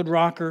bent wood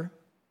rocker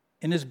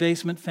in his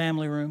basement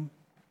family room.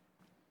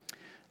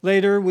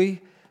 Later,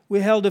 we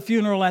held a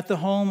funeral at the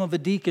home of a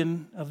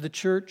deacon of the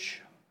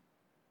church.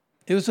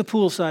 It was a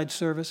poolside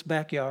service,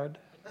 backyard.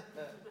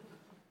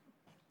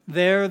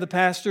 There, the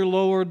pastor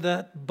lowered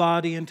that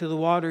body into the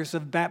waters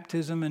of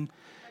baptism,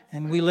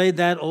 and we laid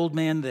that old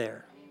man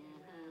there.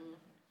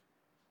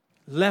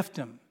 Left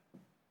him.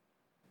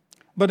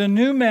 But a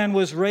new man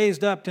was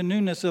raised up to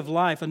newness of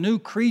life, a new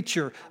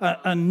creature,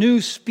 a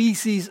new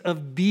species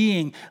of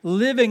being,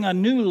 living a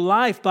new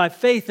life by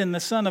faith in the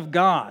Son of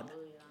God.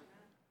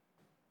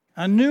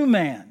 A new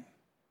man.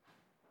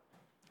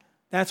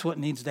 That's what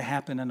needs to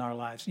happen in our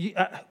lives.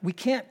 We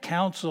can't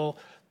counsel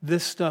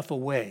this stuff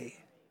away.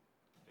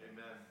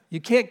 Amen.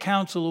 You can't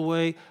counsel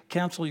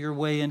your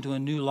way into a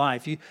new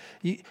life.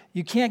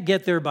 You can't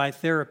get there by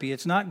therapy.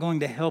 It's not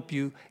going to help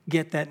you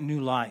get that new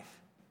life.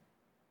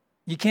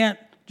 You can't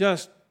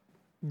just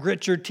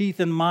grit your teeth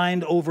and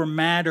mind over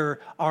matter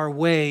our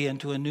way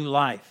into a new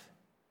life.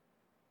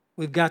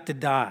 We've got to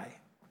die.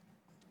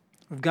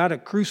 We've got to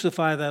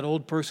crucify that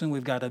old person.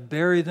 We've got to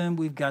bury them.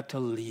 We've got to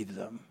leave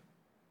them.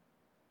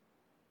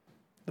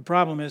 The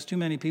problem is too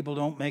many people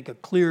don't make a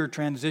clear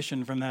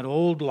transition from that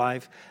old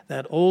life,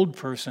 that old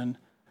person,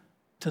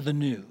 to the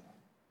new.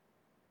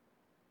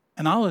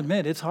 And I'll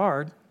admit, it's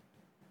hard.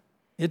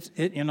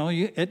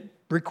 It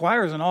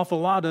requires an awful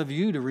lot of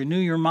you to renew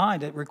your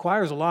mind. It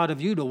requires a lot of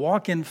you to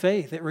walk in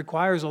faith. It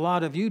requires a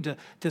lot of you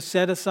to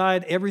set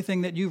aside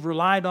everything that you've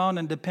relied on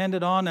and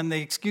depended on and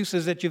the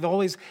excuses that you've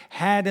always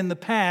had in the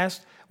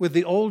past with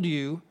the old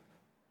you,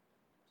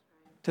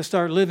 to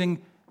start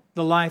living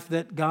the life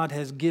that God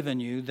has given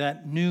you,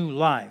 that new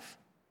life.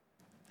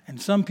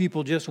 And some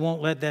people just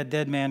won't let that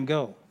dead man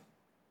go.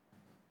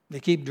 They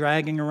keep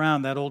dragging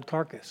around that old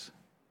carcass.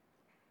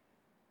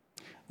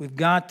 We've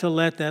got to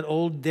let that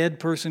old dead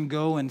person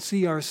go and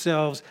see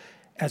ourselves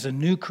as a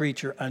new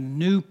creature, a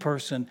new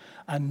person,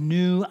 a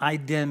new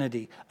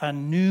identity, a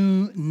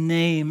new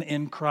name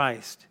in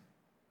Christ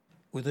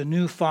with a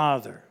new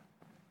Father.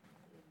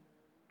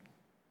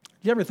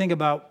 Do you ever think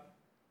about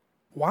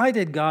why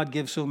did God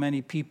give so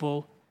many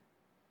people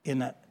in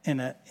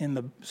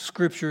the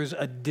Scriptures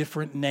a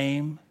different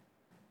name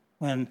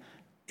when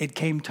it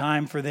came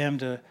time for them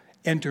to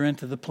enter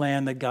into the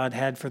plan that God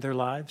had for their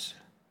lives?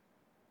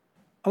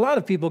 A lot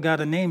of people got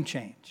a name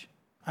change.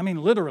 I mean,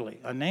 literally,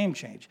 a name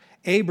change.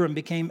 Abram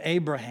became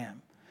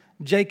Abraham.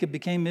 Jacob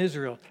became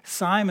Israel.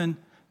 Simon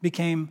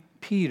became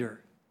Peter.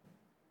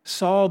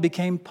 Saul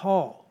became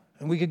Paul.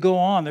 And we could go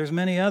on. There's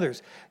many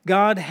others.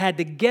 God had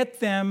to get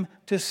them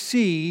to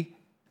see,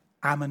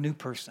 I'm a new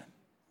person.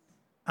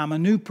 I'm a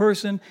new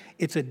person.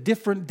 It's a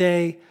different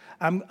day.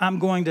 I'm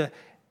going to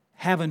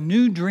have a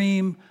new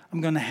dream.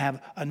 I'm going to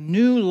have a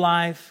new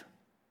life.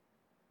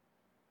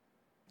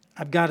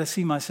 I've got to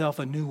see myself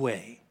a new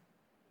way.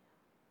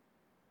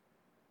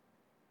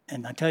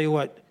 And I tell you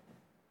what,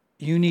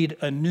 you need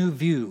a new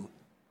view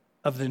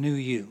of the new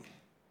you.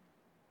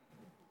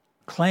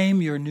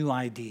 Claim your new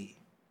ID.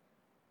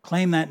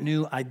 Claim that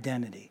new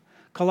identity.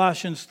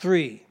 Colossians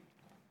 3.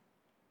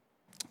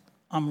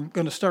 I'm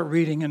going to start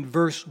reading in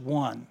verse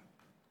 1.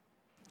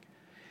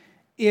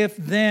 If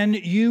then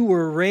you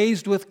were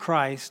raised with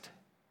Christ,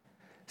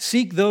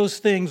 seek those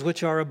things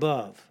which are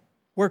above,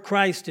 where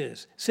Christ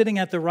is, sitting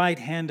at the right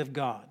hand of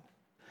God.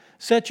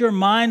 Set your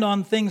mind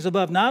on things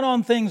above, not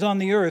on things on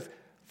the earth,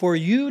 for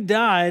you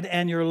died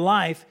and your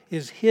life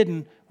is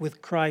hidden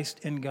with Christ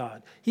in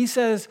God. He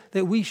says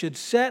that we should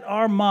set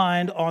our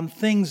mind on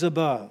things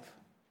above.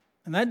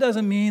 And that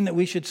doesn't mean that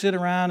we should sit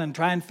around and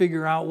try and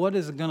figure out what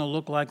is it going to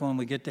look like when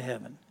we get to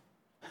heaven.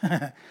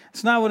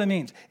 It's not what it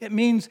means. It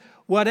means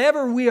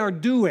whatever we are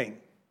doing,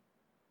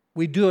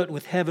 we do it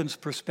with heaven's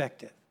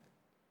perspective.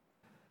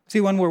 See,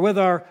 when we're with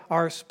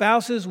our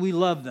spouses, we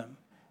love them.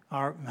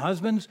 Our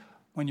husbands,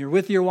 when you're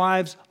with your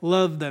wives,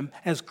 love them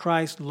as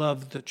Christ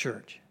loved the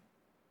church.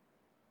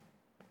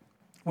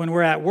 When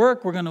we're at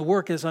work, we're going to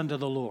work as unto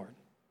the Lord.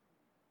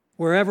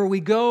 Wherever we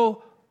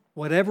go,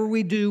 whatever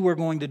we do, we're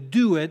going to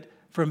do it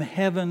from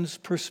heaven's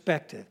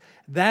perspective.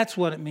 That's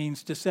what it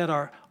means to set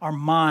our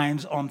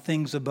minds on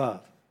things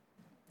above.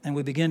 And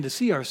we begin to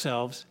see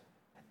ourselves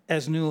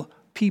as new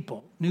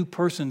people, new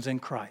persons in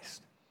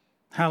Christ.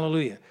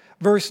 Hallelujah.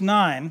 Verse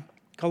 9,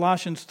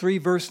 Colossians 3,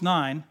 verse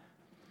 9,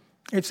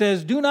 it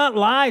says, "Do not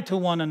lie to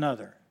one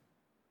another,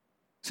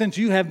 since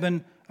you have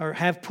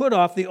put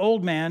off the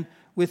old man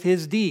with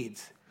his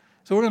deeds."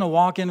 So we're going to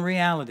walk in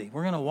reality.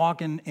 We're going to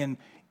walk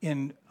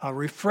in a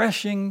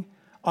refreshing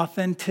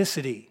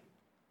authenticity.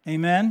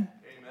 Amen?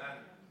 Amen.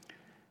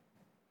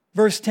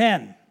 Verse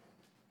 10,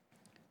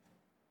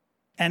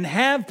 "And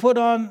have put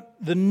on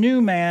the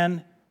new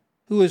man,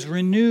 who is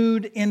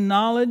renewed in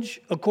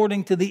knowledge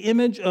according to the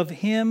image of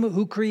him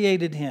who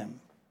created him,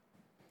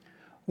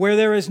 where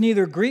there is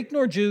neither Greek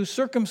nor Jew,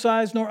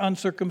 circumcised nor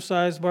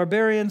uncircumcised,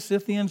 barbarian,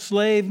 Scythian,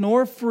 slave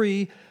nor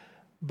free,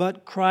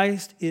 but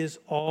Christ is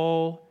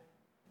all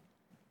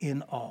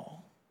in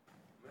all."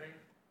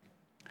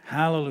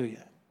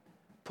 Hallelujah.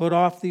 Put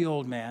off the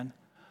old man,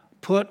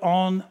 put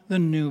on the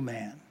new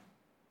man.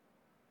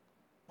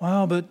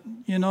 Well, but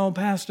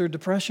Pastor,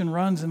 depression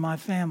runs in my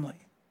family.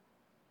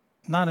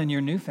 Not in your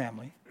new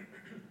family.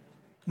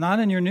 Not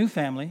in your new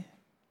family.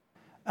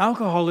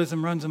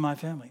 Alcoholism runs in my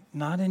family.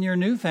 Not in your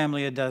new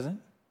family, it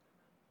doesn't.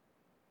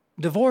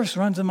 Divorce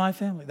runs in my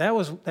family. That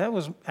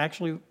was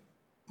actually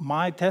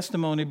my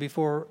testimony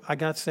before I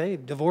got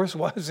saved. Divorce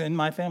was in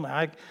my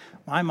family.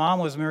 My mom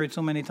was married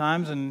so many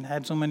times and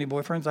had so many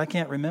boyfriends, I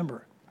can't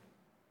remember.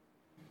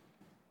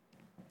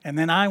 And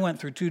then I went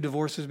through 2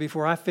 divorces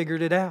before I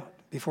figured it out,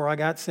 before I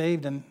got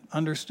saved and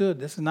understood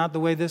this is not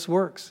the way this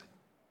works.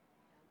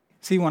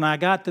 See, when I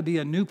got to be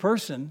a new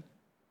person,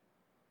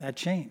 that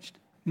changed.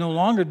 No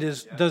longer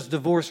does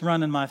divorce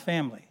run in my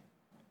family.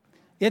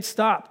 It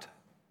stopped.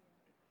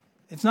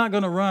 It's not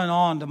going to run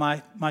on to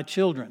my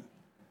children.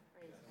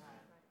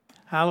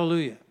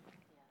 Hallelujah.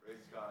 Praise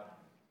God.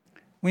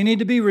 We need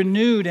to be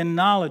renewed in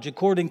knowledge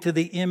according to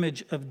the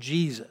image of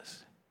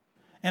Jesus.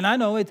 And I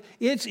know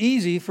it's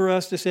easy for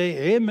us to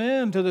say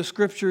amen to the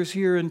scriptures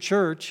here in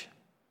church,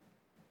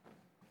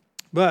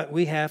 but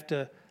we have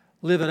to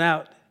live it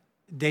out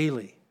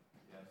daily.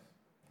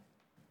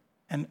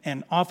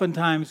 And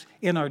oftentimes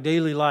in our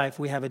daily life,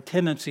 we have a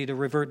tendency to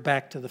revert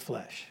back to the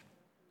flesh.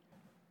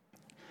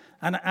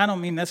 And I don't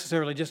mean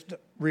necessarily just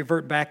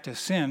revert back to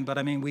sin, but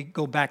I mean we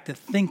go back to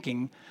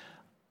thinking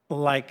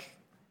like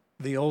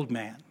the old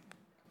man.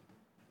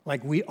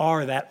 Like we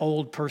are that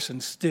old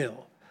person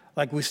still.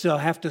 Like we still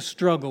have to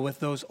struggle with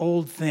those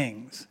old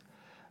things.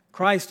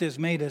 Christ has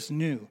made us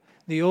new.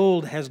 The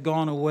old has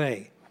gone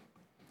away.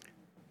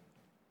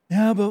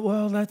 Yeah,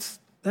 but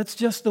that's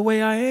just the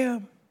way I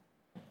am.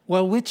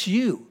 Well, which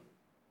you?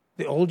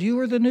 The old you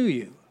or the new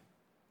you?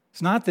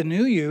 It's not the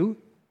new you.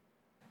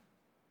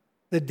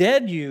 The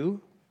dead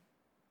you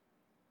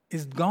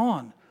is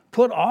gone.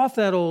 Put off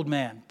that old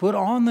man. Put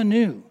on the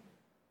new.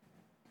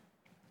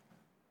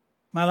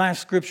 My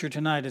last scripture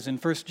tonight is in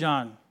 1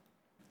 John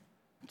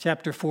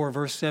chapter 4,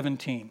 verse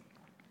 17.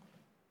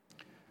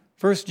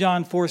 1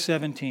 John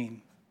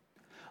 4:17.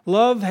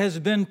 "Love has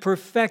been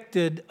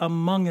perfected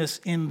among us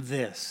in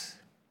this,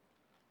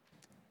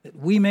 that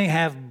we may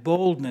have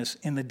boldness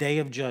in the day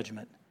of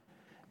judgment.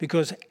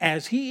 Because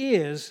as he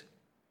is,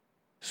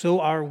 so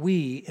are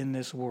we in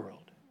this world."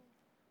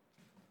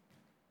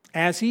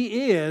 As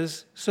he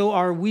is, so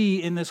are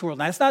we in this world.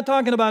 Now, that's not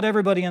talking about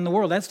everybody in the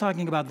world. That's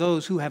talking about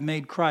those who have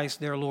made Christ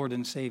their Lord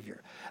and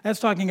Savior. That's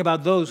talking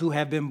about those who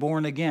have been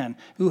born again,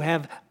 who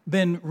have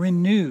been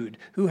renewed,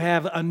 who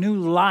have a new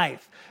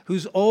life,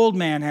 whose old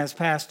man has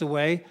passed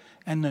away,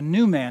 and the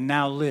new man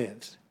now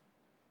lives.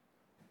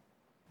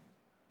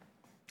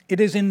 It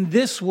is in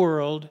this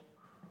world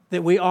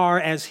that we are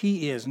as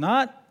he is,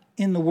 not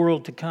in the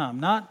world to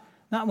come, not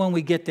when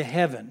we get to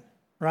heaven,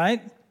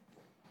 right?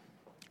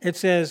 It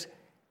says,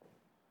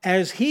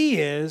 as he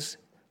is,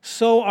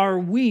 so are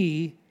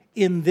we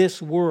in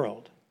this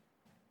world.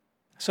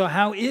 So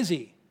how is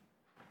he?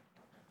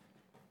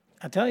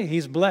 I tell you,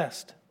 he's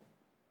blessed.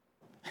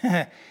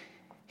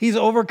 He's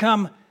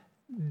overcome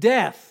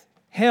death,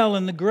 hell,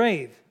 and the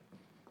grave.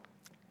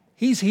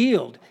 He's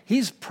healed.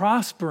 He's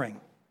prospering.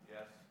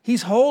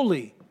 He's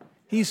holy.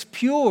 He's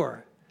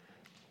pure.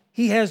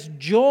 He has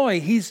joy.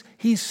 He's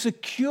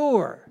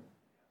secure.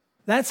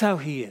 That's how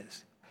he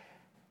is.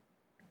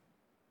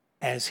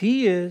 As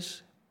he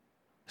is,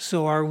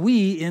 so are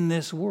we in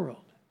this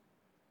world.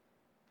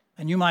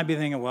 And you might be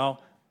thinking,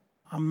 well,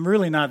 I'm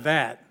really not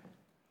that.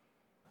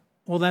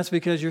 Well, that's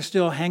because you're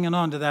still hanging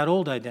on to that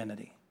old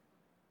identity.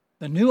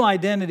 The new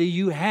identity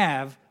you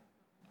have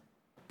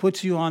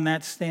puts you on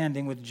that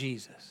standing with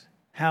Jesus.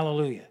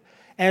 Hallelujah.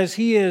 As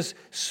he is,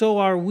 so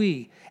are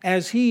we.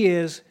 As he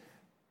is,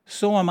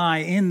 so am I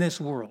in this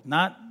world.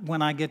 Not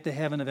when I get to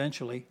heaven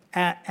eventually,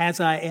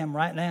 as I am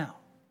right now.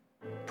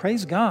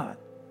 Praise God.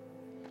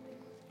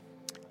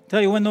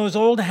 Tell you, when those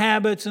old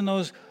habits and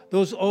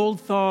those old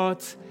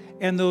thoughts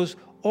and those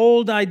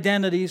old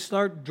identities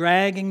start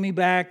dragging me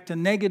back to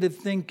negative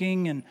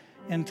thinking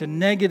and to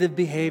negative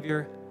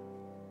behavior,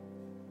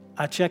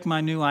 I check my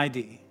new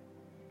ID.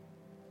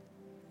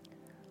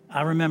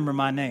 I remember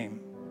my name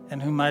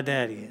and who my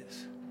daddy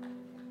is.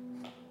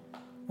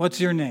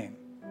 What's your name?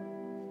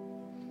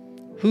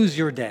 Who's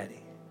your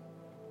daddy?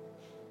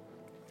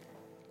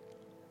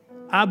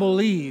 I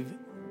believe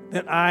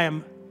that I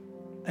am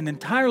an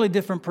entirely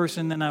different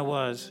person than I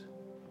was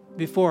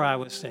before I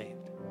was saved.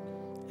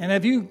 And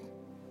if you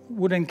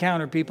would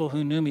encounter people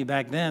who knew me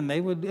back then, they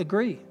would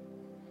agree.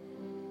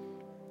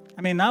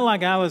 I mean, not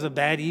like I was a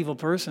bad, evil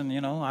person,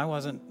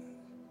 I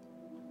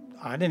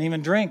didn't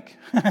even drink.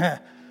 I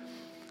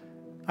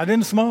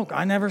didn't smoke.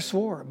 I never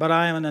swore. But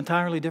I am an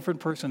entirely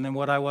different person than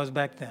what I was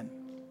back then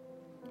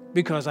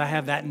because I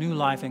have that new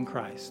life in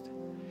Christ.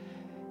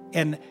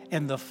 And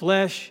the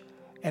flesh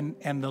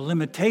and the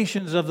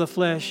limitations of the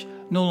flesh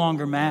no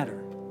longer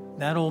matter.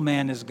 That old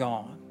man is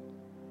gone.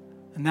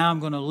 And now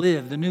I'm going to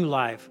live the new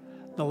life,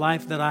 the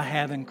life that I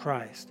have in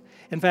Christ.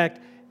 In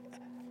fact,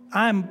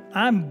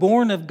 I'm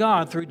born of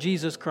God through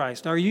Jesus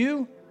Christ. Are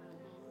you?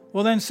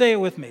 Well, then say it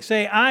with me.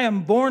 Say, I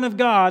am born of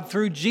God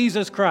through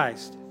Jesus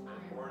Christ.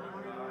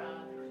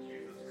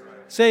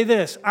 Say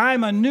this,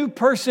 I'm a new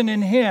person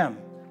in Him.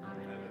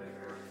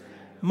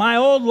 My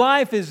old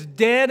life is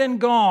dead and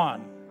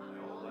gone.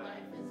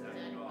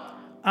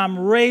 I'm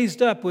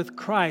raised up with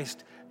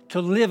Christ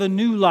to live a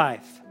new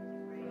life.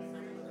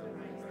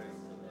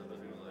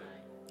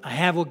 I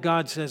have what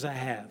God says I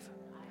have.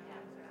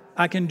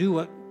 I can do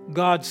what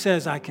God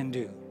says I can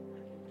do.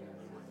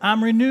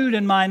 I'm renewed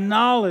in my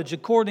knowledge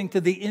according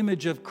to the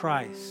image of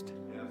Christ.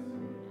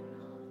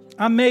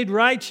 I'm made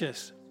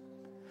righteous.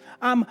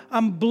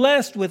 I'm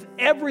blessed with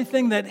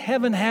everything that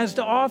heaven has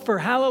to offer.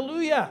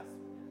 Hallelujah.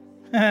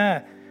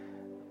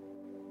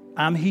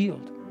 I'm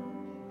healed.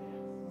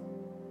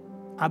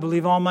 I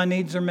believe all my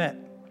needs are met.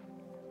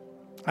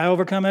 I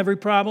overcome every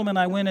problem and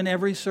I win in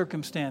every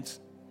circumstance.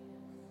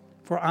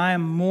 For I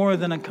am more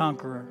than a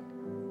conqueror.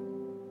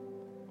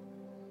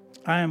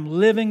 I am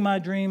living my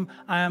dream.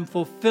 I am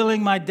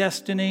fulfilling my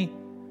destiny.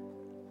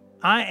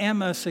 I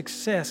am a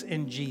success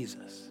in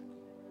Jesus.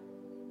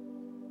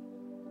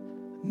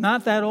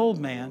 Not that old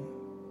man,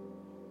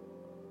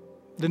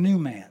 the new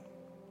man,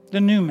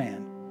 the new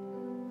man.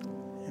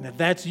 And if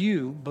that's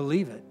you,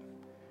 believe it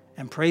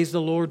and praise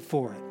the Lord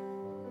for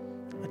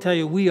it. I tell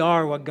you, we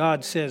are what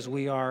God says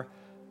we are.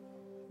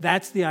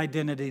 That's the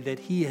identity that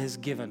He has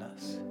given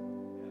us.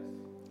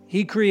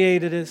 He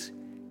created us.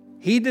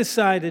 He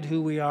decided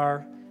who we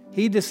are.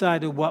 He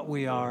decided what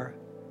we are.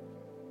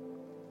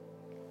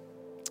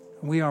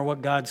 We are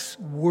what God's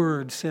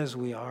Word says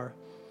we are,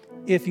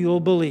 if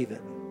you'll believe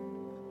it.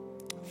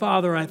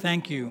 Father, I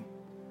thank You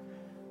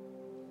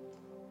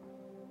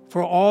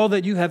for all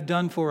that You have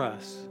done for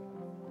us.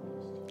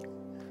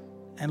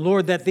 And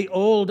Lord, that the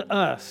old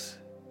us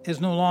is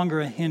no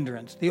longer a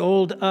hindrance. The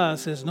old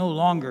us is no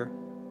longer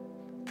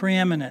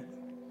preeminent,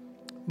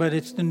 but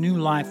it's the new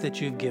life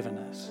that You've given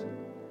us.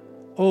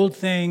 Old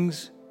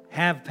things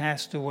have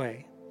passed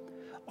away.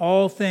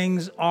 All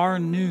things are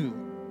new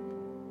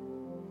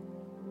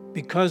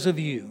because of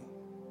You.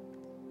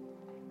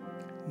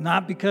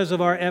 Not because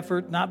of our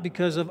effort, not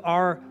because of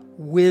our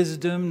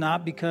wisdom,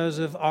 not because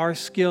of our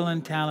skill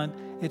and talent.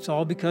 It's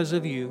all because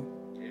of You.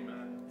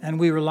 Amen. And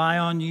we rely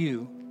on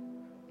You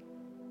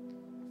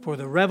for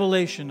the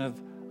revelation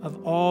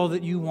of all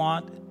that You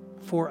want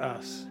for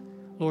us.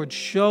 Lord,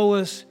 show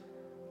us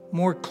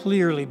more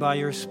clearly by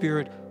Your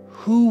Spirit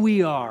who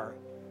we are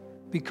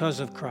because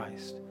of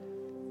Christ.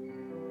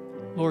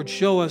 Lord,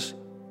 show us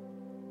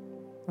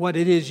what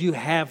it is You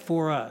have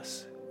for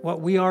us,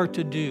 what we are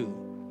to do,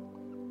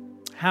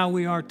 how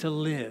we are to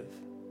live.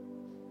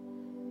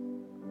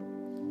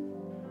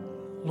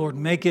 Lord,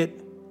 make it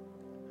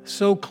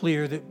so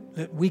clear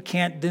that we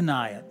can't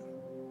deny it.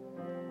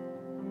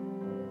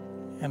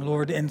 And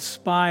Lord,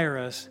 inspire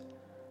us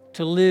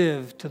to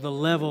live to the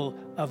level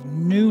of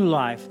new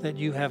life that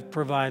You have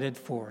provided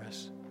for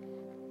us.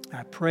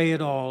 I pray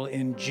it all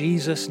in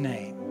Jesus'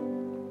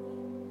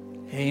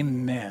 name.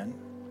 Amen.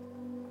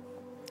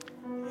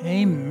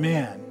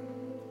 Amen.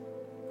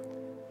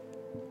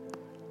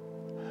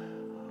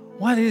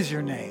 What is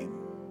your name?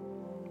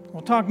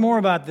 We'll talk more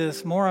about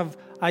this, more of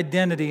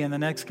identity in the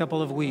next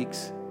couple of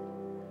weeks.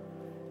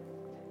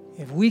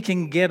 If we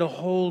can get a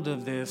hold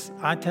of this,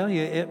 I tell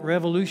you, it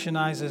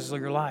revolutionizes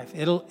your life.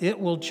 It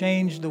will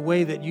change the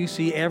way that you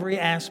see every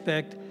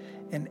aspect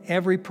and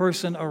every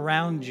person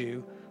around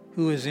you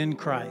who is in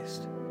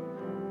Christ.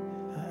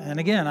 And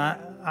again,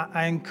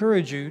 I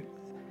encourage you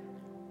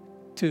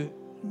to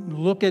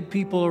look at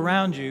people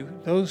around you,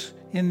 those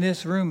in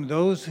this room,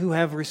 those who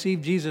have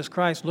received Jesus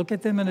Christ. Look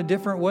at them in a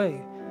different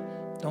way.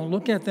 Don't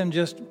look at them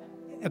just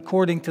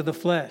according to the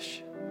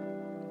flesh.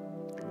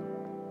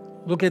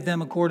 Look at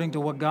them according to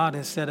what God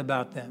has said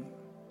about them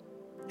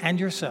and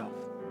yourself.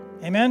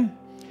 Amen?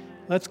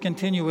 Let's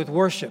continue with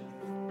worship.